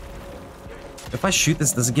 There. If I shoot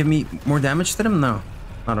this, does it give me more damage to them? No.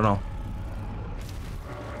 Not at all.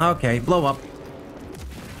 Okay, blow up.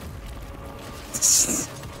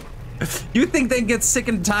 You think they'd get sick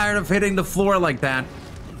and tired of hitting the floor like that?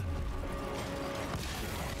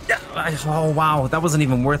 Yeah. Oh, wow. That wasn't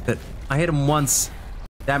even worth it. I hit him once.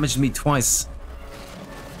 Damaged me twice.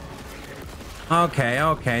 Okay,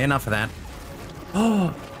 okay. Enough of that.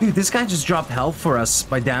 Oh, dude, this guy just dropped health for us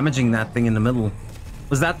by damaging that thing in the middle.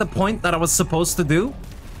 Was that the point that I was supposed to do?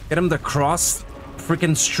 Get him to cross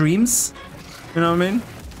freaking streams? You know what I mean?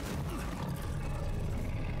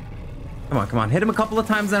 Come on, come on. Hit him a couple of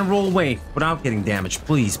times, then roll away without getting damaged.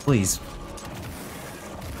 Please, please.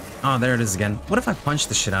 Oh, there it is again. What if I punch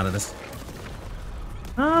the shit out of this?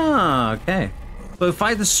 Ah, okay. So if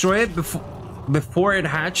I destroy it before it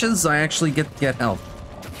hatches, I actually get health.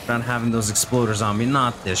 Without having those exploders on me.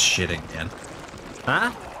 Not this shit again.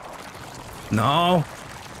 Huh? No.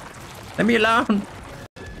 Let me alone.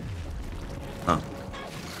 Oh.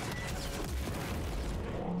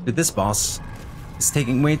 Dude, this boss is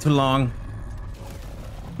taking way too long.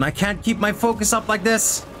 And I can't keep my focus up like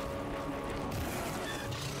this.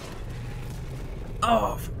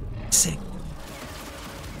 Oh, for fuck's sake.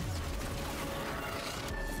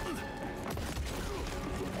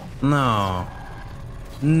 No.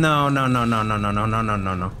 No, no, no, no, no, no, no, no, no,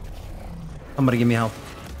 no, no. Somebody give me help.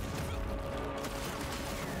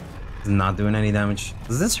 He's not doing any damage.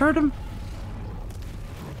 Does this hurt him?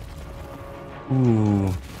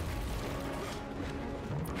 Ooh.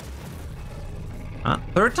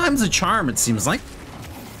 Third time's a charm, it seems like.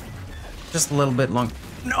 Just a little bit long.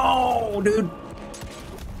 No, dude.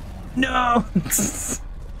 No.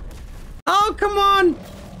 Oh, come on.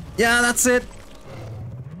 Yeah, that's it.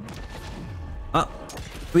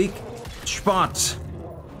 Weak spot.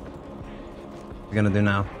 What are we gonna do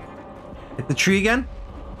now? Hit the tree again?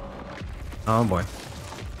 Oh boy.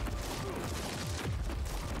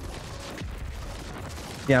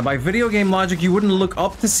 Yeah, by video game logic, you wouldn't look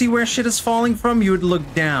up to see where shit is falling from, you would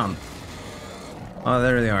look down. Oh,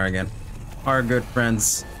 there they are again. Our good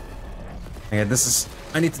friends. Okay, this is...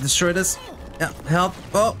 I need to destroy this. Yeah, help.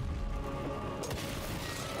 Oh.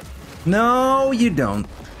 No, you don't.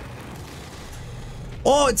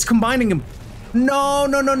 Oh, it's combining him. No,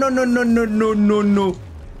 no, no, no, no, no, no, no, no, no.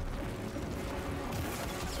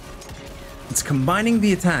 It's combining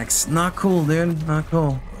the attacks. Not cool, dude. Not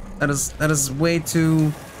cool. That is way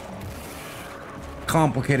too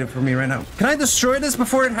complicated for me right now. Can I destroy this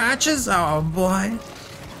before it hatches? Oh boy.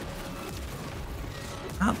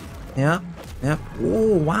 Oh, yeah, yeah.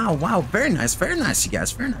 Oh wow, wow. Very nice, you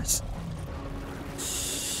guys. Very nice.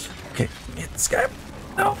 Okay, hit this guy.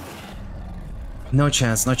 No. No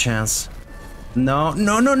chance, no chance. No,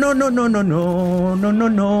 no, no, no, no, no, no, no, no, no,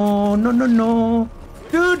 no, no, no, no.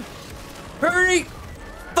 Dude, hurry!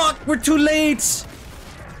 Fuck, we're too late.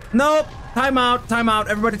 Nope. Time out, time out.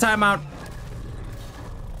 Everybody time out.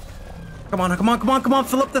 Come on, come on, come on, come on.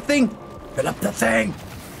 Fill up the thing. Fill up the thing.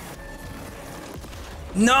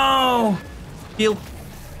 No. Heal.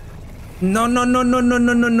 No, no, no, no, no,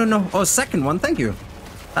 no, no, no, no. Oh, second one. Thank you.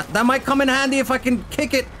 That might come in handy if I can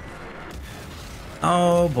kick it.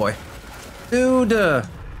 Oh boy. Dude.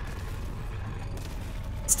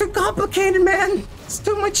 It's too complicated, man. There's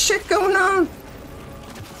too much shit going on.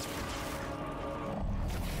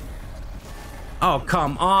 Oh,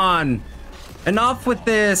 come on. Enough with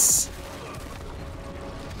this.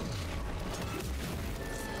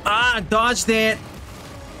 Ah, dodged it.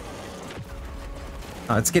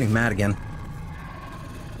 Oh, it's getting mad again.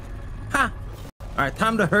 Ha! Alright,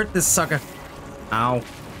 time to hurt this sucker. Ow.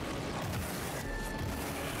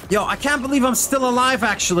 Yo, I can't believe I'm still alive,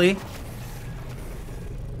 actually.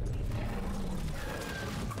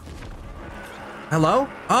 Hello?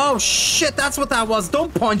 Oh, shit, that's what that was.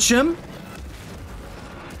 Don't punch him.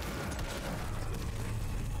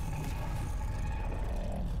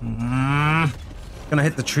 Gonna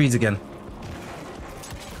hit the trees again.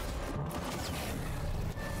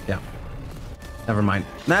 Yeah. Never mind.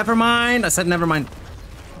 Never mind. I said never mind.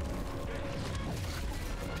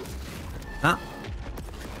 Ah.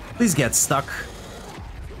 Please get stuck.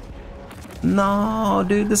 No,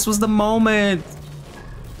 dude, this was the moment.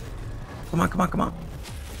 Come on, come on, come on.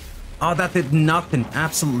 Oh, that did nothing.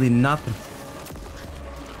 Absolutely nothing.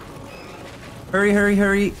 Hurry, hurry,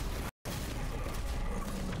 hurry.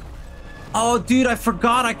 Oh, dude, I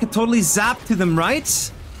forgot I could totally zap to them,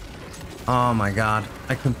 right? Oh my god.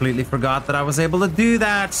 I completely forgot that I was able to do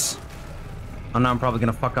that. Oh, now I'm probably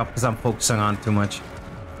gonna fuck up because I'm focusing on too much.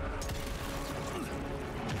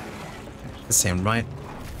 The same, right?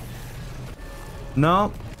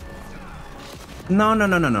 No. No, no,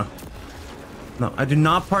 no, no, no. No, I do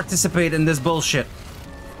not participate in this bullshit.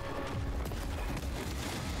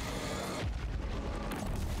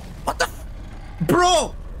 What the f-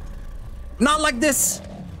 Bro! Not like this!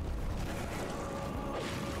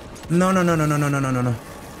 No, no, no, no, no, no, no, no, no, no.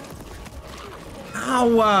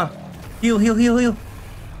 Ow, heal, heal, heal, heal.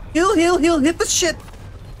 Heal, heal, heal, hit the shit!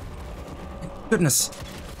 Goodness.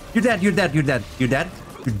 You're dead, you're dead, you're dead. You're dead?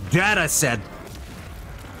 You're dead, I said.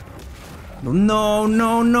 No, no,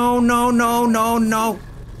 no, no, no, no, no.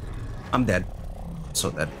 I'm dead. So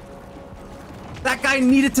dead. That guy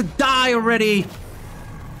needed to die already.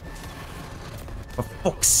 For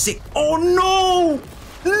fuck's sake. Oh no!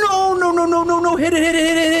 No, no, no, no, no, no. Hit it, hit it,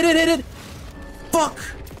 hit it, hit it, hit it. Fuck.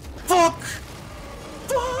 Fuck.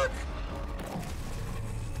 Fuck.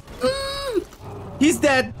 He's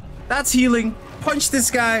dead. That's healing. Punch this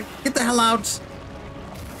guy. Get the hell out.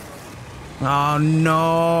 Oh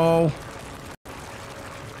no.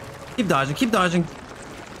 Keep dodging, keep dodging.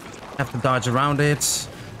 Have to dodge around it.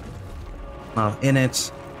 Not in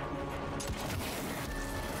it.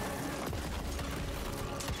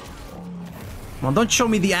 Come on, don't show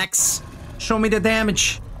me the axe. Show me the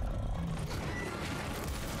damage.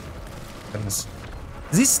 Goodness.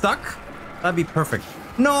 Is he stuck? That'd be perfect.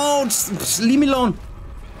 No, just leave me alone.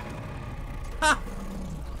 Ah.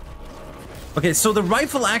 Okay, so the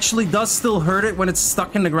rifle actually does still hurt it when it's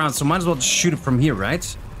stuck in the ground, so might as well just shoot it from here,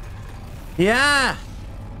 right? Yeah.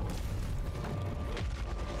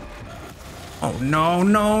 Oh, no,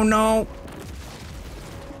 no, no.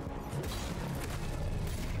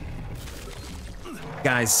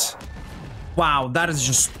 Guys. Wow, that is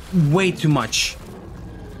just way too much.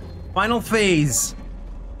 Final phase.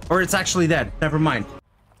 Or it's actually dead. Never mind.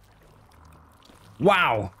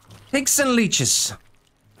 Wow. Pigs and leeches.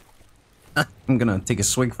 I'm gonna take a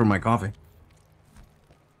swig from my coffee.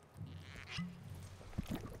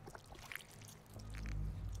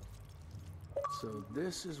 So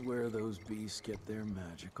this is where those beasts get their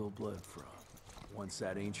magical blood from. Once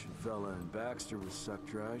that ancient fella in Baxter was sucked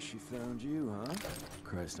dry, she found you, huh?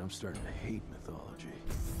 Christ, I'm starting to hate mythology.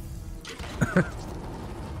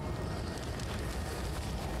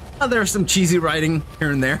 Oh, there's some cheesy writing here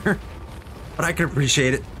and there, but I can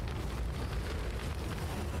appreciate it.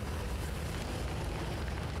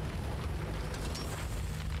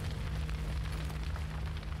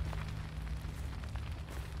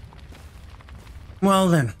 Well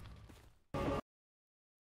then.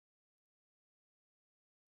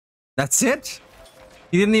 That's it?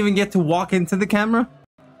 You didn't even get to walk into the camera?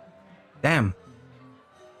 Damn.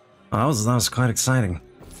 Oh, that was quite exciting.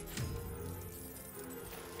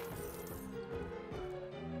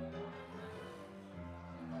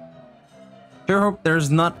 Sure hope there's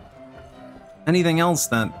not anything else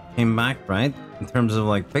that came back, right? In terms of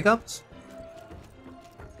like pickups?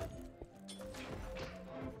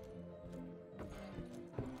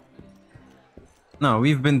 No,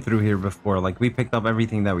 we've been through here before. Like, we picked up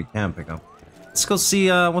everything that we can pick up. Let's go see,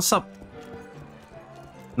 what's up.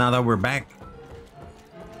 Now that we're back.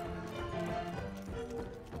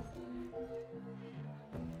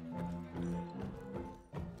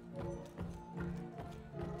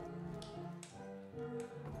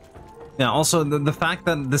 Yeah, also, the fact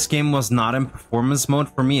that this game was not in performance mode,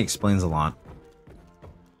 for me, explains a lot.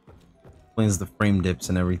 Explains the frame dips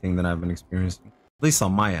and everything that I've been experiencing. At least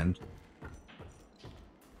on my end.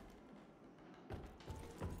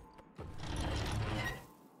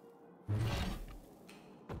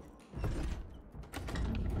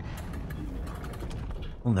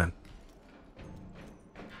 Hold on.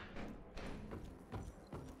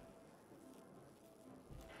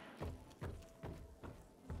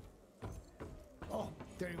 Oh,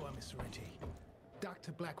 there you are, Mr. Renty.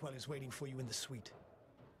 Dr. Blackwell is waiting for you in the suite.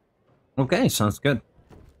 Okay, sounds good.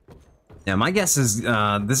 Yeah, my guess is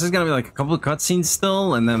this is gonna be like a couple of cutscenes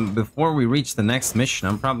still, and then before we reach the next mission,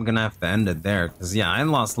 I'm probably gonna have to end it there. Because, yeah, I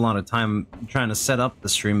lost a lot of time trying to set up the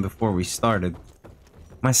stream before we started.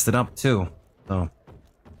 Messed it up, too. So...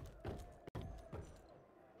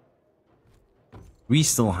 we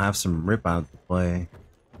still have some rip out to play.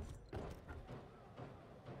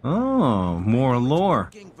 Oh, more lore.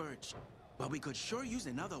 But we could sure use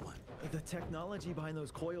another one. The technology behind those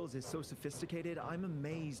coils is so sophisticated, I'm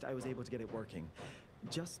amazed I was able to get it working.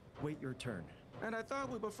 Just wait your turn. And I thought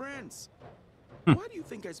we were friends. Why do you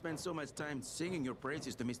think I spend so much time singing your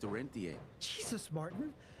praises to Mr. Rentier? Jesus,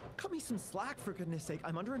 Martin. Cut me some slack, for goodness sake.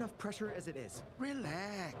 I'm under enough pressure as it is.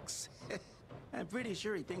 Relax. I'm pretty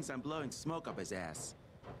sure he thinks I'm blowing smoke up his ass.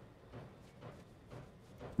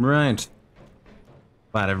 Right.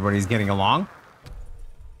 Glad everybody's getting along.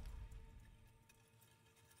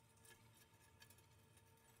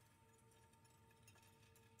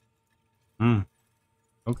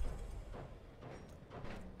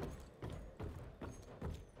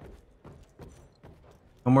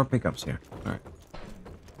 No more pickups here. All right.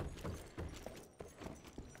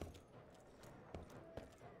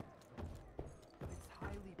 It's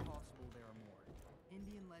highly possible there are more.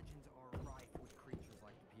 Indian legends are rife with creatures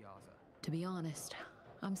like the Piazza. To be honest,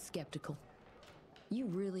 I'm skeptical. You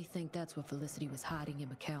really think that's what Felicity was hiding in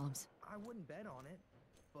McCallum's? I wouldn't bet on it,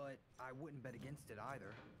 but I wouldn't bet against it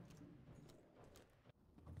either.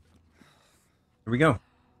 Here we go.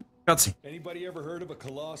 Cutscene. Anybody ever heard of a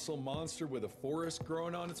colossal monster with a forest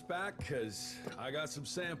growing on its back? Cause I got some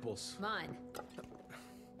samples. Mine.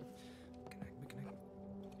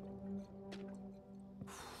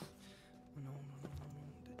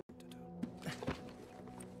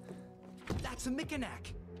 That's a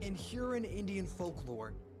Mikanak. In Huron Indian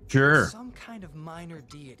folklore, Sure. some kind of minor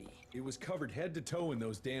deity. It was covered head to toe in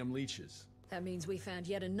those damn leeches. That means we found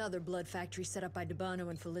yet another blood factory set up by Debano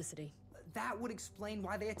and Felicity. That would explain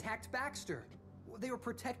why they attacked Baxter. They were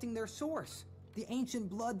protecting their source, the ancient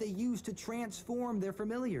blood they used to transform their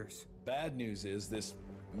familiars. Bad news is this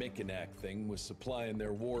Mikanak thing was supplying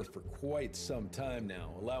their war for quite some time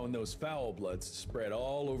now, allowing those foul bloods to spread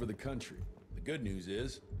all over the country. The good news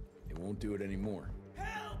is, it won't do it anymore.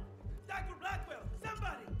 Help! Dr. Blackwell,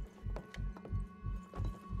 somebody!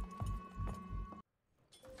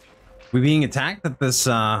 We being attacked at this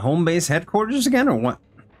home base headquarters again, or what?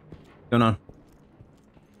 What's going on?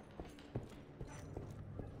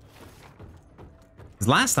 Because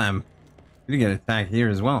last time, we did get attacked here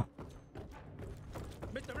as well.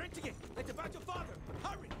 Mr. Rentegate, it's about your father.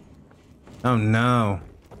 Hurry! Oh no.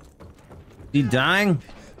 Is he dying?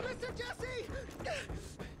 Mr. Jesse!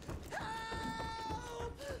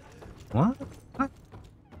 What? What?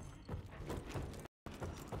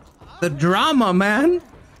 The drama, man.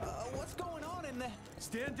 What's going on in there?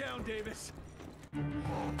 Stand down, Davis.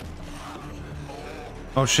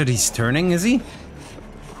 Oh shit, he's turning, is he?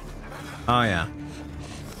 Oh yeah.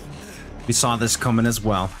 We saw this coming as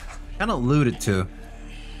well. Kind of alluded to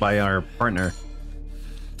by our partner.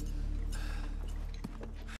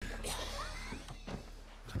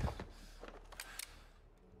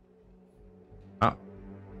 Oh.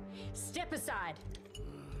 Step aside.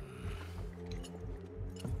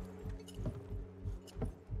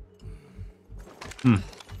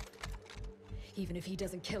 Even if he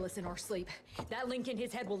doesn't kill us in our sleep, that link in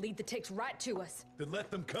his head will lead the ticks right to us. Then let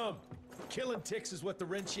them come. Killing ticks is what the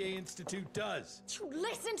Rentier Institute does. You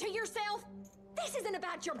listen to yourself? This isn't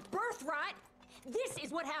about your birthright. This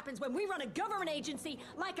is what happens when we run a government agency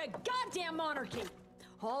like a goddamn monarchy.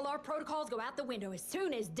 All our protocols go out the window as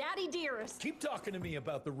soon as Daddy Dearest. Keep talking to me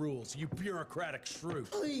about the rules, you bureaucratic shrew.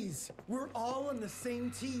 Please, we're all on the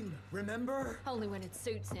same team, remember? Only when it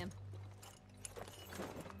suits him.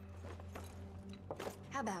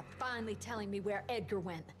 How about finally telling me where Edgar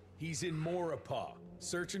went? He's in Maurepas,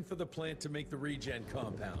 searching for the plant to make the regen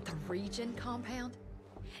compound. The Regen compound?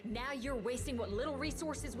 Now you're wasting what little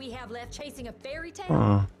resources we have left chasing a fairy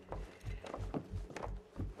tale?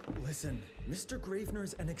 Listen, Mr.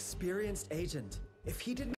 Gravener's an experienced agent. If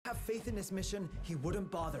he didn't have faith in his mission, he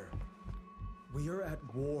wouldn't bother. We are at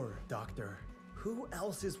war, Doctor. Who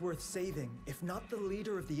else is worth saving, if not the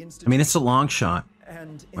leader of the Institute? I mean, it's a long shot.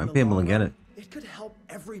 And in Might the be able to long get run, it. It could help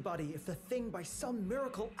everybody if the thing by some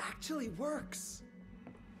miracle actually works.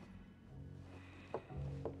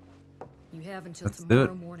 You have until Let's do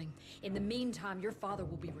tomorrow it. morning. In the meantime, your father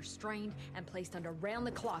will be restrained and placed under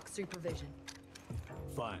round-the-clock supervision.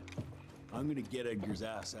 Fine. I'm gonna get Edgar's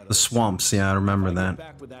ass out of The swamps, yeah, I remember If I that. get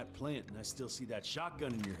back with that plant and I still see that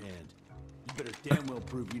shotgun in your hand, you better damn well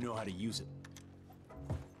prove you know how to use it.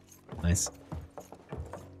 Nice.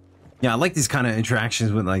 Yeah, I like these kind of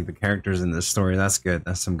interactions with like the characters in this story. That's good.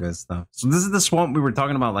 That's some good stuff. So this is the swamp we were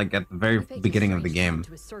talking about like at the very I beg you beginning of the strange game.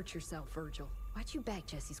 To assert yourself, Virgil. Why'd you back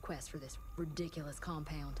Jesse's quest for this ridiculous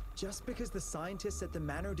compound? Just because the scientists at the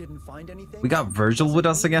manor didn't find anything, We got Virgil with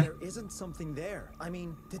us doesn't mean again? there isn't something there. I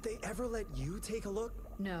mean, did they ever let you take a look?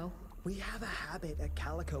 No. We have a habit at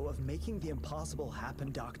Calico of making the impossible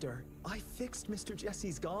happen, Doctor. I fixed Mr.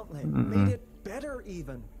 Jesse's gauntlet, made it better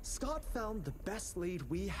even. Scott found the best lead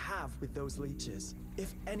we have with those leeches.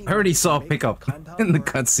 If anyone I already can saw a make pickup the compound in the work,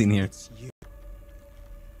 cutscene here. it's you.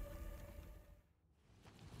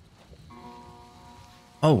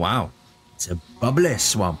 Oh wow, it's a bubbly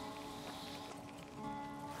swamp.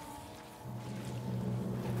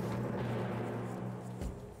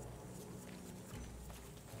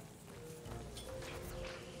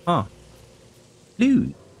 Huh.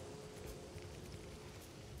 Dude.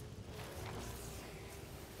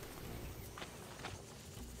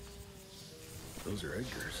 Those are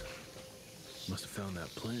Edgar's. Must have found that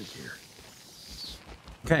plant here.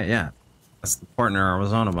 Okay, yeah. That's the partner I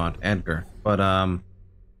was on about, Edgar. But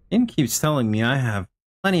It keeps telling me I have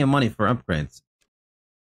plenty of money for upgrades.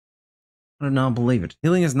 I do not believe it.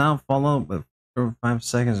 Healing is now followed with 5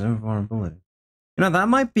 seconds of invulnerability. You know, that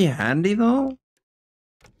might be handy though.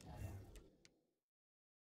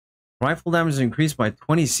 Rifle damage increased by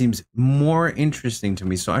 20 seems more interesting to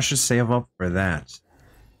me, so I should save up for that.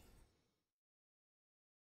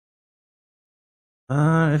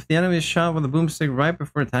 If the enemy is shot with a boomstick right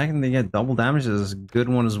before attacking, they get double damage. This is a good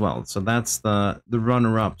one as well. So that's the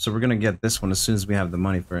runner-up. So we're gonna get this one as soon as we have the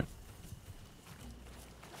money for it.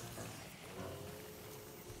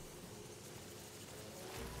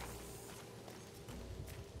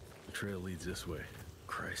 The trail leads this way.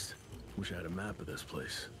 Christ, wish I had a map of this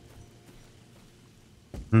place.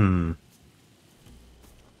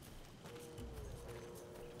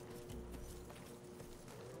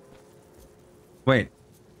 Wait.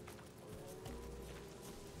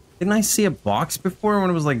 Didn't I see a box before when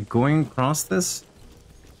it was like going across this?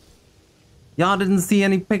 Y'all didn't see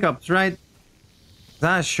any pickups, right?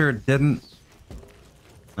 I sure didn't.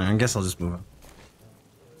 I guess I'll just move on.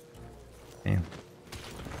 Damn.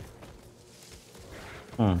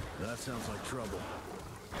 That sounds like trouble.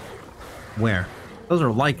 Where? Those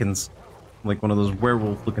are lichens. Like one of those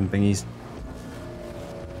werewolf looking thingies.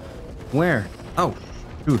 Where? Oh,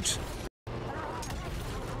 shoot.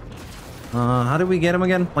 How do we get him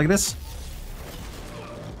again? Like this?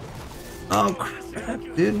 Oh crap,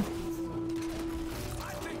 dude.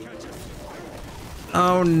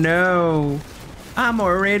 Oh no. I'm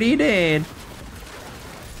already dead.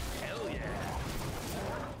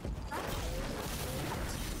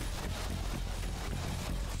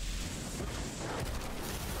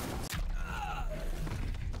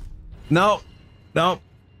 No. No.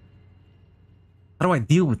 How do I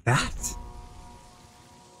deal with that?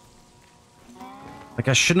 Like,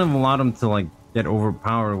 I shouldn't have allowed him to, like, get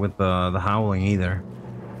overpowered with the howling either.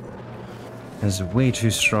 It's way too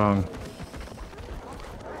strong.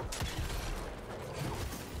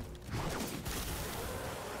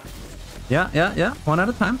 Yeah. One at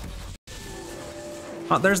a time.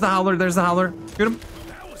 Oh, there's the howler. There's the howler. Shoot him.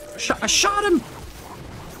 I shot him!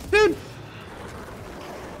 Dude!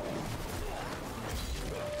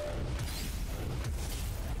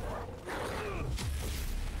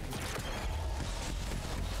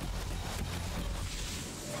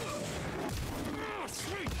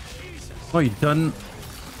 Oh, you done?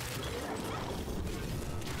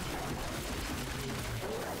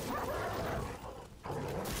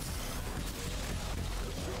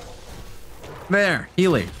 There,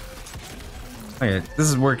 healing. Okay, this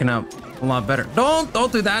is working out a lot better. Don't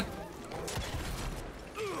do that.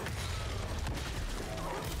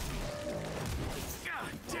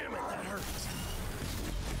 God damn it, that hurts.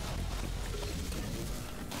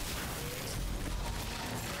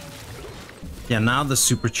 Yeah, now the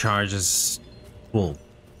supercharge is full.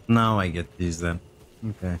 Now I get these then.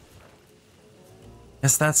 Okay.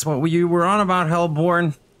 Guess that's what you were on about,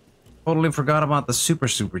 Hellborn. Totally forgot about the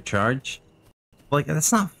supercharge. Like,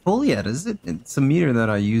 that's not full yet, is it? It's a meter that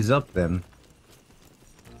I use up then.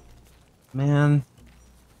 Man.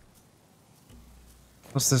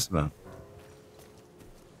 What's this about?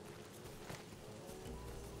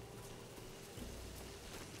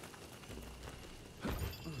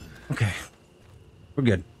 Okay. We're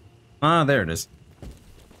good. Ah, there it is.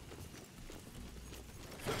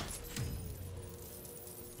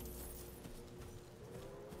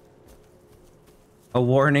 A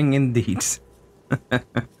warning indeed. I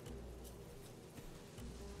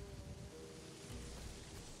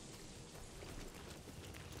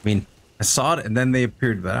mean, I saw it and then they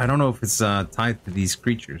appeared, but I don't know if it's tied to these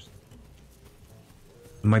creatures.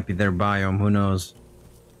 It might be their biome, who knows?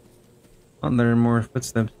 Well, there are more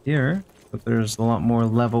footsteps here, but there's a lot more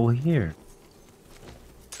level here.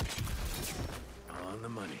 On the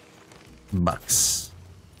money. Bucks.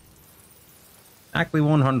 Exactly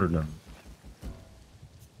 100 of them.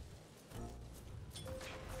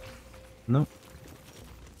 Nope.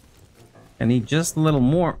 I need just a little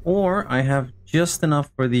more, or I have just enough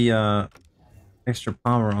for the extra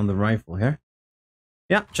power on the rifle here.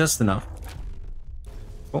 Yeah, just enough.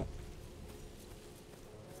 Cool.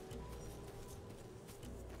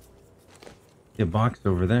 The box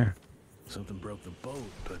over there. Something broke the boat,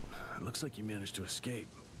 but it looks like you managed to escape.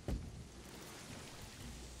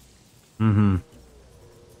 Mm-hmm.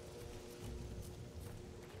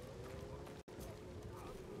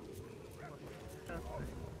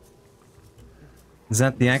 Is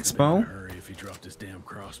that the expo? Hurry if he dropped his damn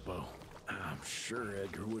crossbow. I'm sure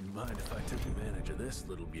Edgar wouldn't mind if I took advantage of this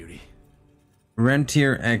little beauty.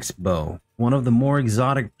 Rentier Expo. One of the more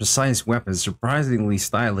exotic, precise weapons, surprisingly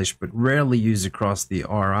stylish, but rarely used across the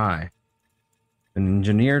RI. Been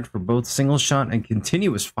engineered for both single shot and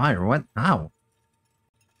continuous fire. What? How?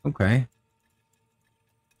 Okay.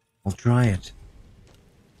 I'll try it.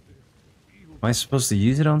 Am I supposed to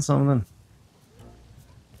use it on something?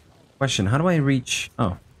 Question, how do I reach...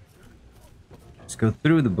 Oh. Just go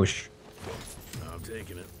through the bush. I'm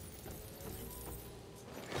taking it.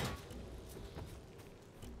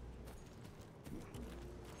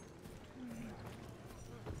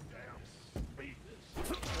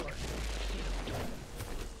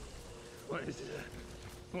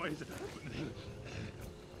 Why is it happening?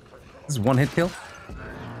 This is one hit kill?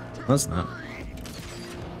 No, it's not.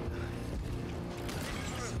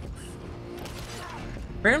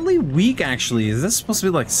 Fairly weak, actually. Is this supposed to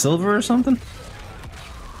be like silver or something?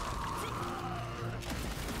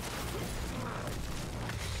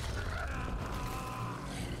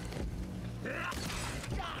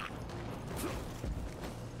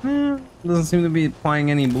 Doesn't seem to be applying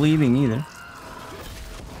any bleeding either.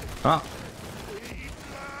 Oh.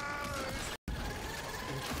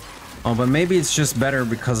 Oh, but maybe it's just better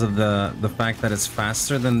because of the fact that it's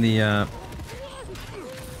faster than the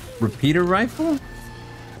repeater rifle?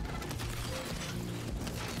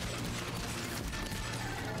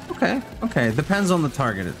 Okay, okay. Depends on the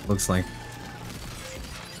target, it looks like.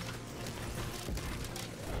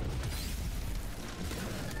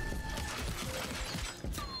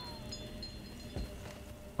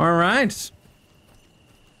 All right.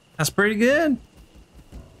 That's pretty good.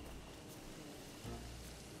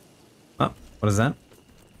 Oh, what is that?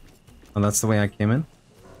 Oh, that's the way I came in.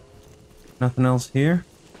 Nothing else here.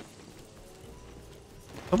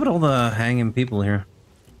 Look at all the hanging people here.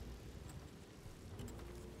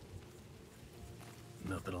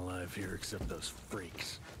 Nothing alive here except those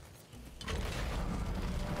freaks.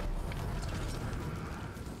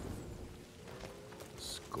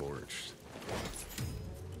 Scorched.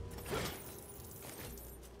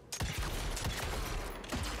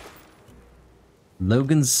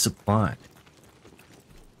 Logan's Supply.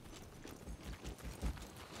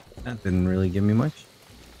 That didn't really give me much.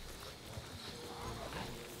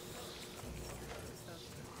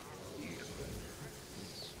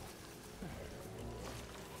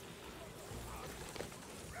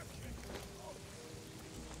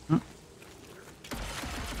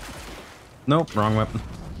 Nope, wrong weapon.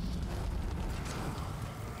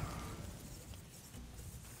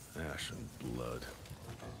 Ash and blood.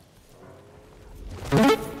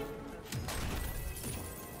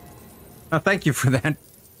 Oh, thank you for that.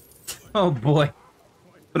 Oh boy.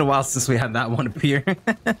 Been a while since we had that one appear.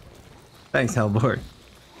 Thanks, Hellboy.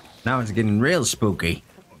 Now it's getting real spooky.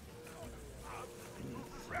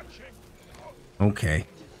 Okay.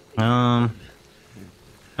 I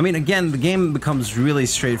mean, again, the game becomes really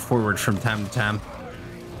straightforward from time to time.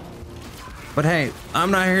 But hey, I'm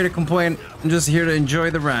not here to complain. I'm just here to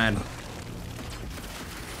enjoy the ride.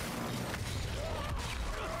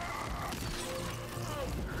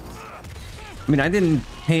 I mean, I didn't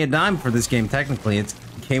pay a dime for this game, technically. It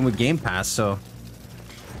came with Game Pass, so...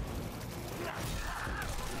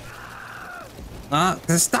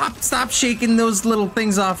 Stop shaking those little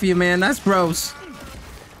things off you, man. That's gross.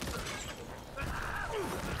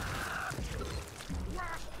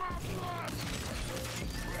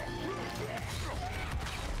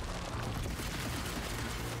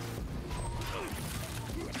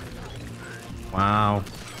 Wow.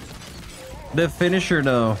 The finisher,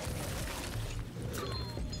 though.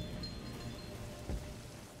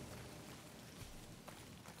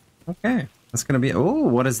 Okay. That's gonna be... Oh,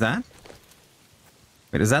 what is that?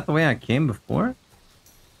 Wait, is that the way I came before?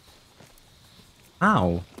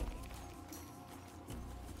 Ow.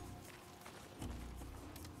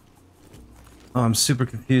 Oh, I'm super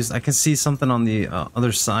confused. I can see something on the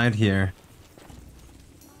other side here.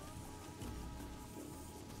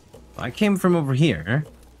 I came from over here.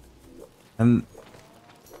 And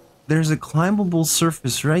there's a climbable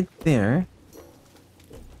surface right there.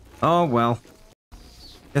 Oh, well.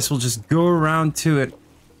 Guess we'll just go around to it.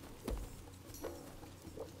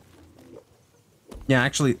 Yeah,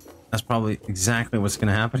 actually, that's probably exactly what's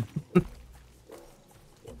gonna happen.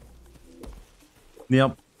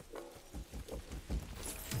 Yep.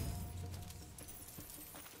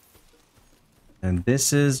 And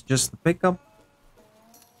this is just the pickup.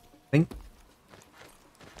 I think.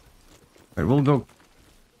 Alright, we'll go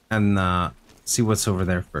and see what's over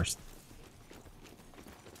there first.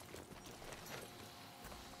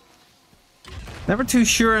 Never too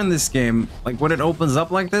sure in this game, like when it opens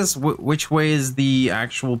up like this, which way is the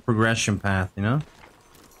actual progression path, you know?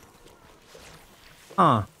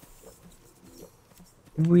 Huh.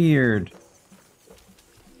 Weird.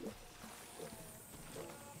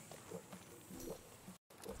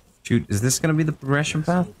 Shoot, is this gonna be the progression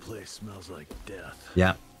path? This whole place smells like death.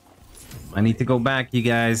 Yeah. I need to go back, you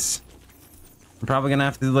guys. I'm probably gonna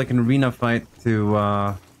have to do like an arena fight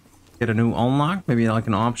to get a new unlock, maybe like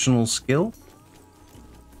an optional skill.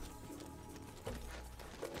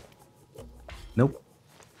 Nope.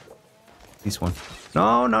 This one.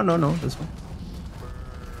 No, no, no, no, this one.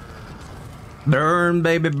 Burn,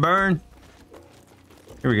 baby, burn.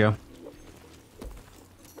 Here we go.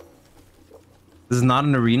 This is not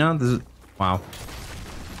an arena. This is wow.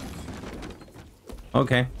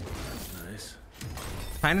 Okay. Nice.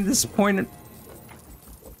 Kind of disappointed.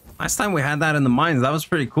 Last time we had that in the mines, that was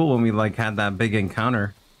pretty cool when we like had that big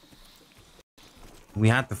encounter. We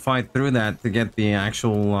had to fight through that to get the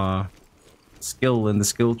actual skill in the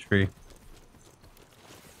skill tree.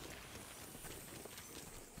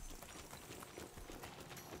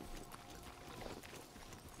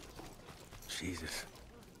 Jesus.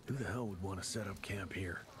 Who the hell would want to set up camp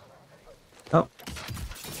here? Oh.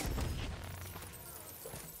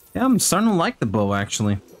 Yeah, I'm starting to like the bow,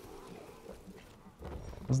 actually.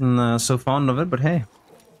 Wasn't so fond of it, but hey.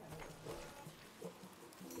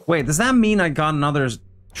 Wait, does that mean I got another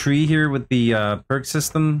tree here with the perk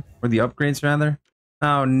system? Or the upgrades, rather?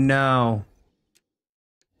 Oh, no.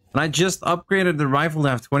 And I just upgraded the rifle to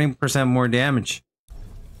have 20% more damage.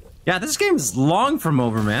 Yeah, this game is long from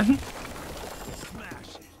over, man.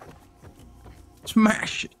 Smash it.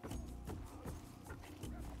 Smash it.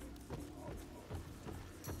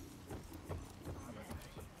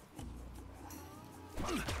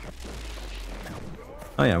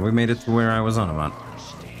 Oh yeah, we made it to where I was on about.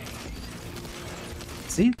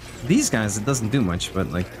 See? These guys, it doesn't do much,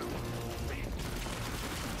 but like...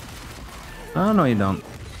 Oh, no you don't.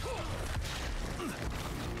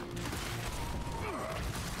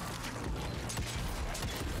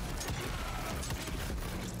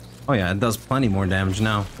 Oh yeah, it does plenty more damage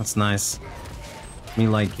now. That's nice. Me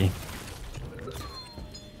likey.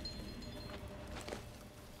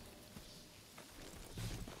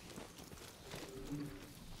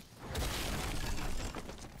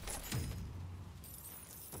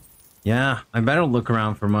 Yeah, I better look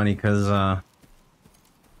around for money because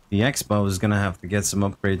the expo is gonna have to get some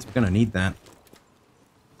upgrades. We're gonna need that.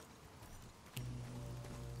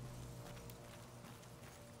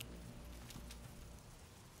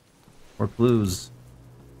 Or clues.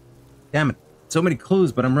 Damn it. So many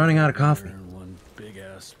clues, but I'm running out of coffee. One big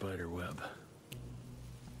ass spider web.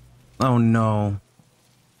 Oh no.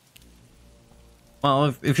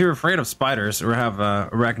 Well, if you're afraid of spiders or have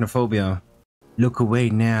arachnophobia, look away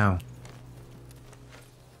now.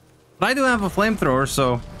 But I do have a flamethrower,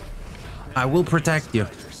 so I will protect you.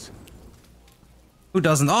 Who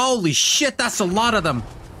doesn't? Holy shit, that's a lot of them.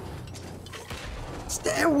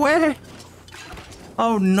 Stay away.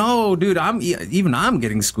 Oh no, dude, even I'm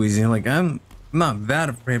getting squeezy. Like I'm not that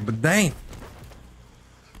afraid, but dang.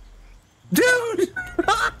 Dude!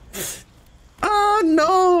 Oh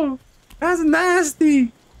no! That's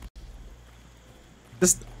nasty!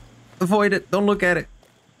 Just avoid it. Don't look at it.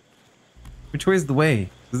 Which way is the way?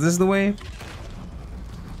 Is this the way?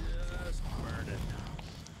 Just burn it.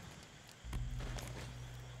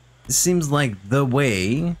 This seems like the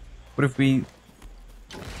way. What if we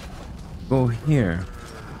go here?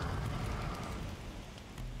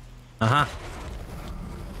 Uh-huh.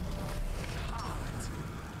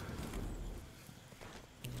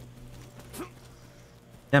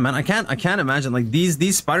 Yeah, man, I can't imagine like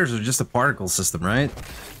these spiders are just a particle system, right?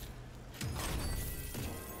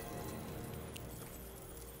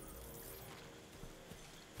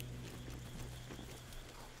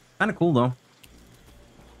 Kind of cool though.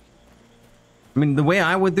 I mean, the way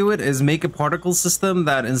I would do it is make a particle system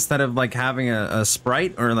that instead of like having a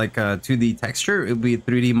sprite or like a 2D texture, it would be a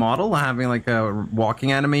 3D model having like a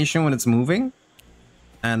walking animation when it's moving,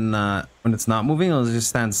 and when it's not moving, it'll just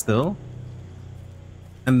stand still.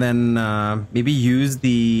 And then maybe use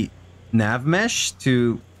the nav mesh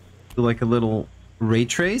to do like a little ray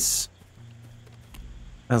trace.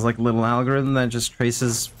 As like a little algorithm that just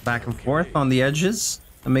traces back and forth on the edges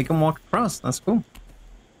and make them walk across. That's cool.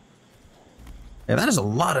 Yeah, that is a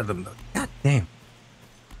lot of them though. God damn.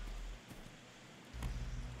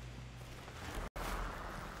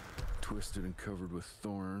 Twisted and covered with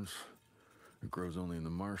thorns. It grows only in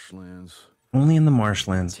the marshlands. Only in the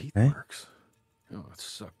marshlands, Teeth okay? marks. Oh, it's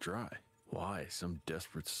sucked dry. Why? Some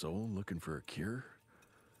desperate soul looking for a cure?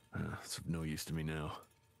 It's of no use to me now.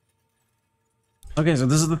 Okay, so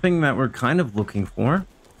this is the thing that we're kind of looking for.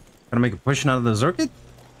 Gotta make a push out of the circuit.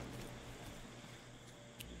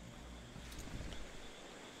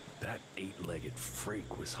 eight-legged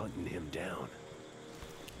freak was hunting him down.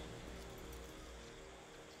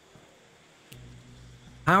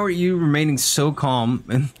 How are you remaining so calm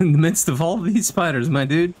in the midst of all of these spiders, my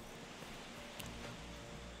dude?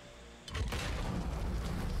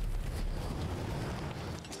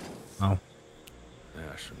 Oh.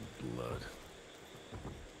 Ash and blood.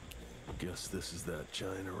 Guess this is that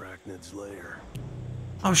giant arachnid's lair.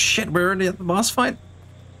 Oh shit, we're already at the boss fight?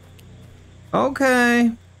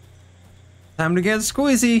 Okay. Time to get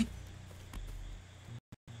squeezy.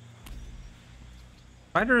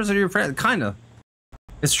 Spiders are your friend, kinda.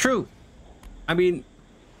 It's true. I mean,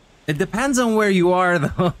 it depends on where you are,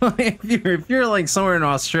 though. if you're like somewhere in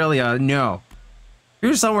Australia, no. If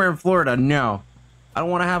you're somewhere in Florida, no. I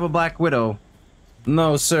don't want to have a Black Widow.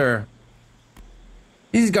 No, sir.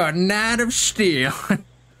 He's got Knight of Steel.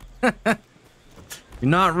 You're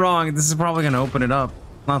not wrong. This is probably gonna open it up.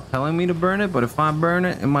 It's not telling me to burn it, but if I burn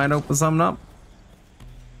it, it might open something up.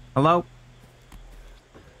 Hello?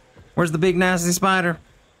 Where's the big nasty spider?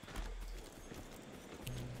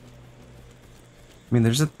 I mean,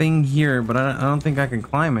 there's a thing here, but I don't think I can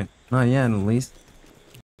climb it. Not yet, at least.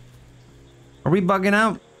 Are we bugging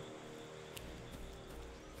out?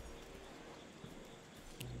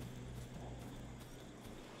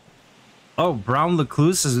 Oh, brown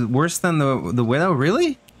recluse is worse than the widow?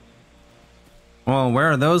 Really? Well,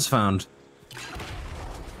 where are those found?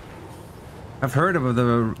 I've heard of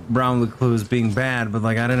the brown recluse being bad, but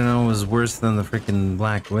like I didn't know it was worse than the freaking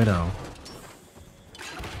Black Widow.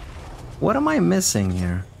 What am I missing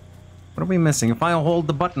here? What are we missing? If I hold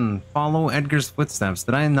the button, follow Edgar's footsteps.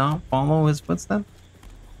 Did I not follow his footsteps?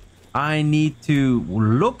 I need to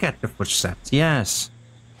look at the footsteps. Yes.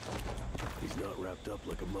 He's not wrapped up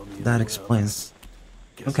like a mummy. That explains.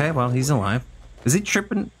 Okay, well, he's alive. Is he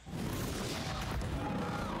tripping?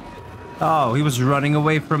 Oh, he was running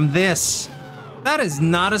away from this. That is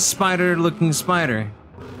not a spider-looking spider.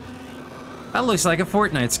 That looks like a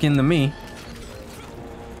Fortnite skin to me.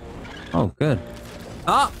 Oh, good.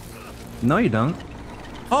 Ah! No, you don't.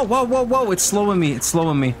 Oh, whoa, whoa, whoa! It's slowing me. It's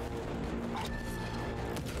slowing me.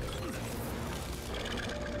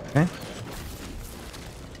 Okay.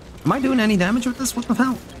 Am I doing any damage with this? What the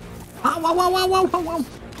hell? Oh, whoa, whoa, whoa, whoa, whoa, whoa!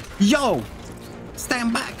 Yo!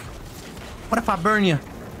 Stand back! What if I burn you?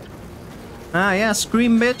 Ah, yeah,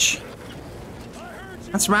 scream, bitch.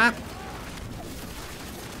 That's right.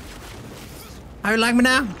 How you like me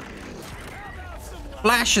now?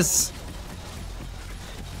 Flashes.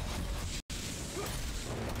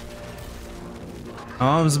 Oh,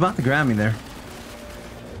 I was about to grab me there.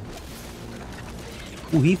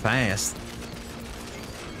 Ooh, he fast.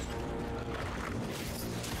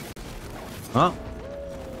 Oh.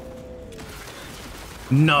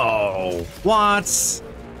 No. What?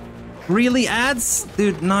 Really, ads?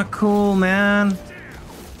 Dude, not cool, man.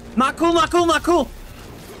 Not cool, not cool, not cool.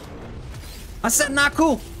 I said not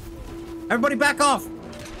cool. Everybody back off.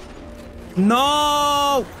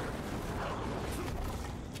 No.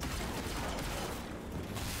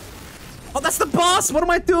 Oh, that's the boss. What am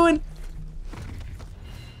I doing?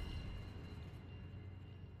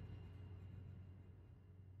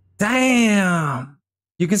 Damn.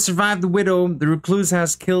 You can survive the widow the recluse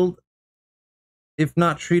has killed if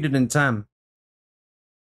not treated in time.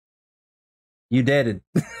 You deaded.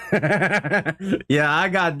 Yeah, I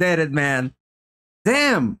got deaded, man.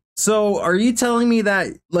 Damn. So are you telling me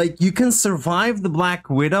that like you can survive the Black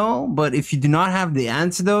Widow, but if you do not have the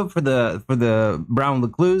antidote for the brown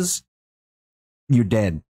recluse, you're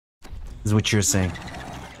dead? Is what you're saying.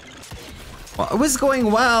 Well, it was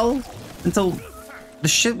going well until the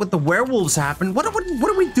shit with the werewolves happened. What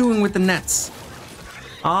are we doing with the nets?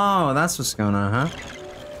 Oh, that's what's going on, huh?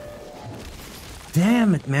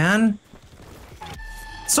 Damn it, man.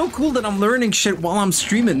 So cool that I'm learning shit while I'm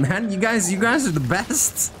streaming, man. You guys are the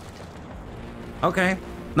best. Okay.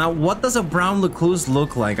 Now, what does a brown recluse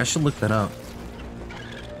look like? I should look that up.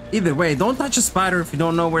 Either way, don't touch a spider if you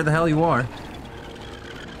don't know where the hell you are.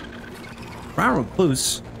 Brown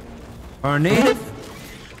recluse are native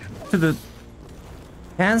to the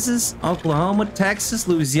Kansas, Oklahoma, Texas,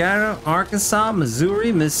 Louisiana, Arkansas,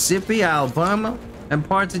 Missouri, Mississippi, Alabama, and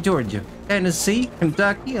parts of Georgia, Tennessee,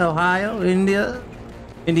 Kentucky, Ohio,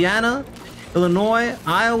 Indiana, Illinois,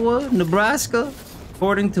 Iowa, Nebraska,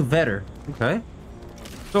 according to Vetter. Okay.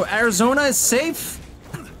 So Arizona is safe?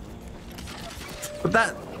 But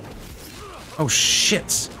that... Oh,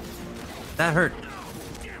 shit. That hurt.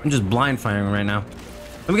 I'm just blind firing right now.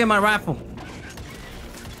 Let me get my rifle.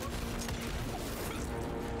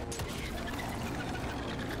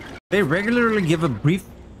 They regularly give a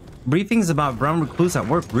briefings about brown recluse at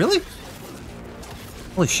work. Really?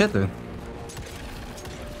 Holy shit, dude.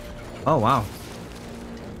 Oh, wow.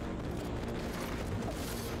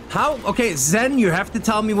 How? Okay, Zen, you have to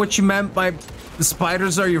tell me what you meant by the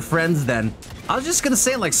spiders are your friends then. I was just gonna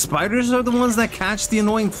say, like, spiders are the ones that catch the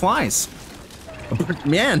annoying flies.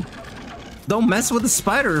 Man, don't mess with the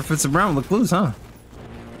spider if it's around the clues, huh?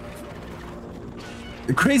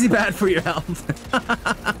 Crazy bad for your health.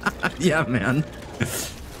 Yeah, man.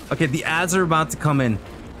 Okay, the ads are about to come in.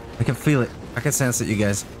 I can feel it. I can sense it, you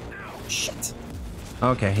guys. Shit.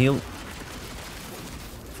 Okay, heal.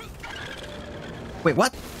 Wait,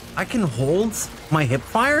 what? I can hold my hip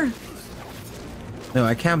fire? No,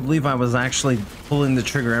 I can't believe I was actually pulling the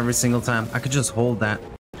trigger every single time. I could just hold that.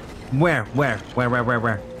 Where?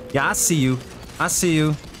 Yeah, I see you. I see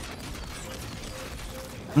you.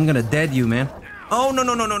 I'm gonna dead you, man. Oh, no.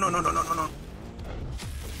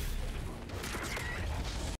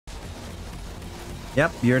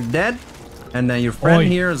 Yep, you're dead. And then your friend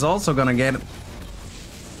here is also gonna get it.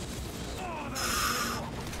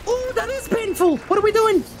 Oh, that is painful. What are we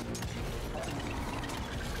doing?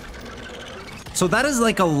 So that is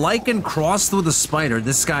like a lichen crossed with a spider.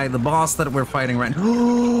 This guy, the boss that we're fighting right now.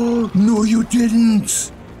 Oh, no, you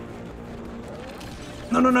didn't.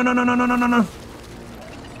 No.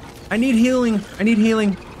 I need healing.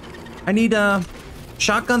 I need a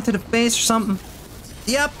shotgun to the face or something.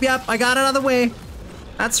 Yep. I got it out of the way.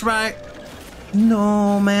 That's right.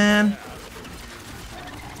 No, man.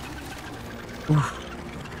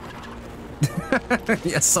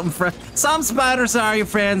 Yes, some spiders are your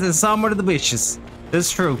friends and some are the vicious. It's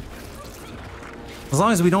true. As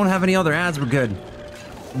long as we don't have any other ads, we're good.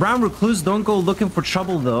 Brown recluse don't go looking for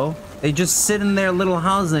trouble though. They just sit in their little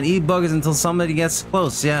house and eat bugs until somebody gets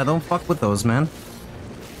close. Yeah, don't fuck with those, man.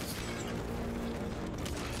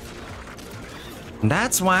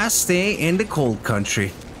 That's why I stay in the cold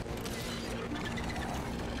country.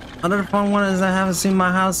 Another fun one is I haven't seen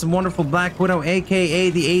my house, wonderful Black Widow,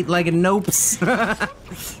 aka the 8-legged Nopes.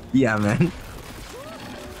 Yeah, man.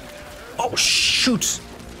 Oh, shoot.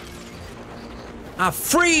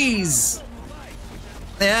 Freeze.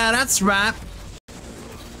 Yeah, that's right.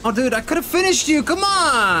 Oh, dude, I could have finished you. Come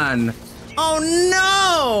on. Oh,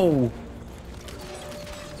 no.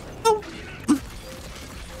 Oh.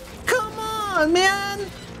 Come on, man.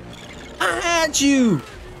 I had you.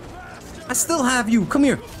 I still have you. Come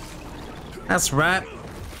here. That's right.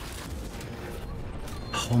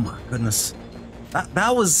 Oh my goodness.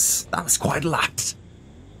 That was quite a lot.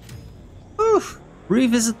 Whew.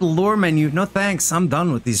 Revisit the lore menu. No thanks. I'm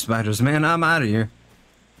done with these spiders, man. I'm out of here.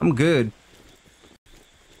 I'm good.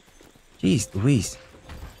 Jeez Louise.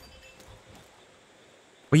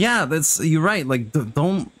 But yeah, you're right. Like,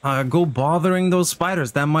 don't go bothering those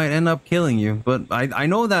spiders. That might end up killing you. But I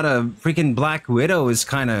know that a freaking Black Widow is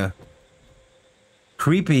kind of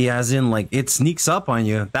creepy, as in like it sneaks up on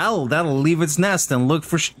you. That'll leave its nest and look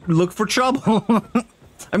for trouble.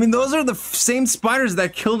 I mean, those are the same spiders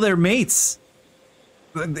that kill their mates.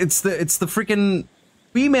 It's the freaking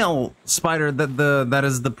female spider that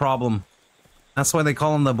is the problem. That's why they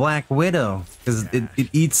call them the Black Widow, because it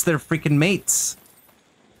eats their freaking mates.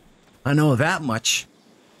 I know that much.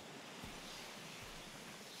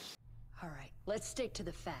 All right, let's stick to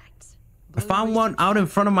the facts. I found one out in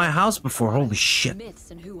front of my house before. Holy shit.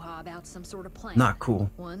 Myths and hoo-ha about some sort of plan. Not cool.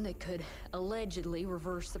 One that could allegedly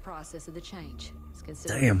reverse the process of the change. It's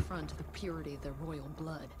considered an affront to the purity of the royal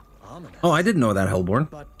blood. Oh, I didn't know that, Hellborn.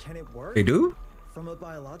 But can it work? They do? From a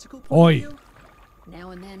biological point of view?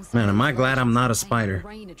 Now and then, man, am I glad I'm not a spider.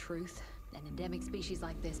 Reign of truth. An endemic species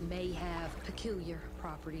like this may have peculiar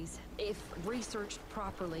properties. If researched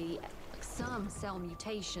properly, some cell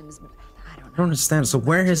mutations, I don't know. I don't understand. So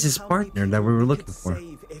where is his partner that we were looking for?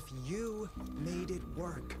 If you made it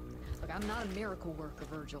work. Look, I'm not a miracle worker,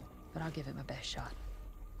 Virgil, but I'll give it my best shot.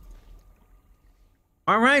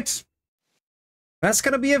 All right. That's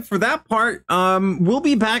gonna be it for that part. We'll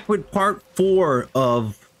be back with part 4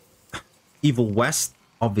 of Evil West,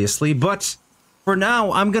 obviously, but for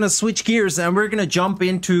now I'm gonna switch gears and we're gonna jump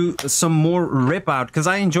into some more Rip Out because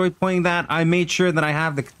I enjoyed playing that. I made sure that I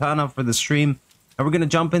have the katana for the stream, and we're gonna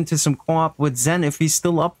jump into some co-op with Zen if he's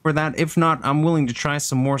still up for that. If not, I'm willing to try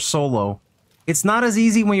some more solo. It's not as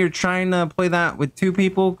easy when you're trying to play that with 2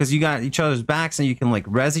 people because you got each other's backs and you can like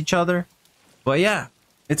res each other. But yeah,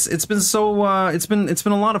 it's been so it's been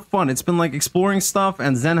a lot of fun. It's been like exploring stuff,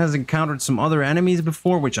 and Zen has encountered some other enemies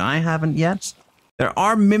before, which I haven't yet. There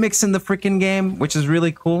are mimics in the freaking game, which is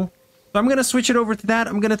really cool. So I'm gonna switch it over to that.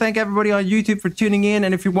 I'm gonna thank everybody on YouTube for tuning in,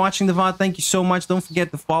 and if you're watching the VOD, thank you so much. Don't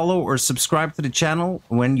forget to follow or subscribe to the channel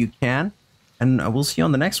when you can, and we'll see you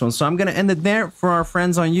on the next one. So I'm gonna end it there for our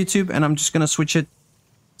friends on YouTube, and I'm just gonna switch it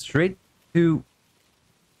straight to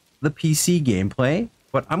the PC gameplay,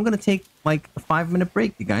 but I'm gonna take like a 5-minute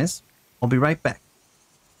break, you guys. I'll be right back.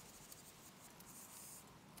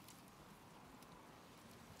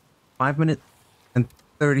 5 minutes and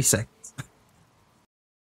 30 seconds.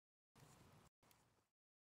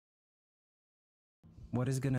 What is gonna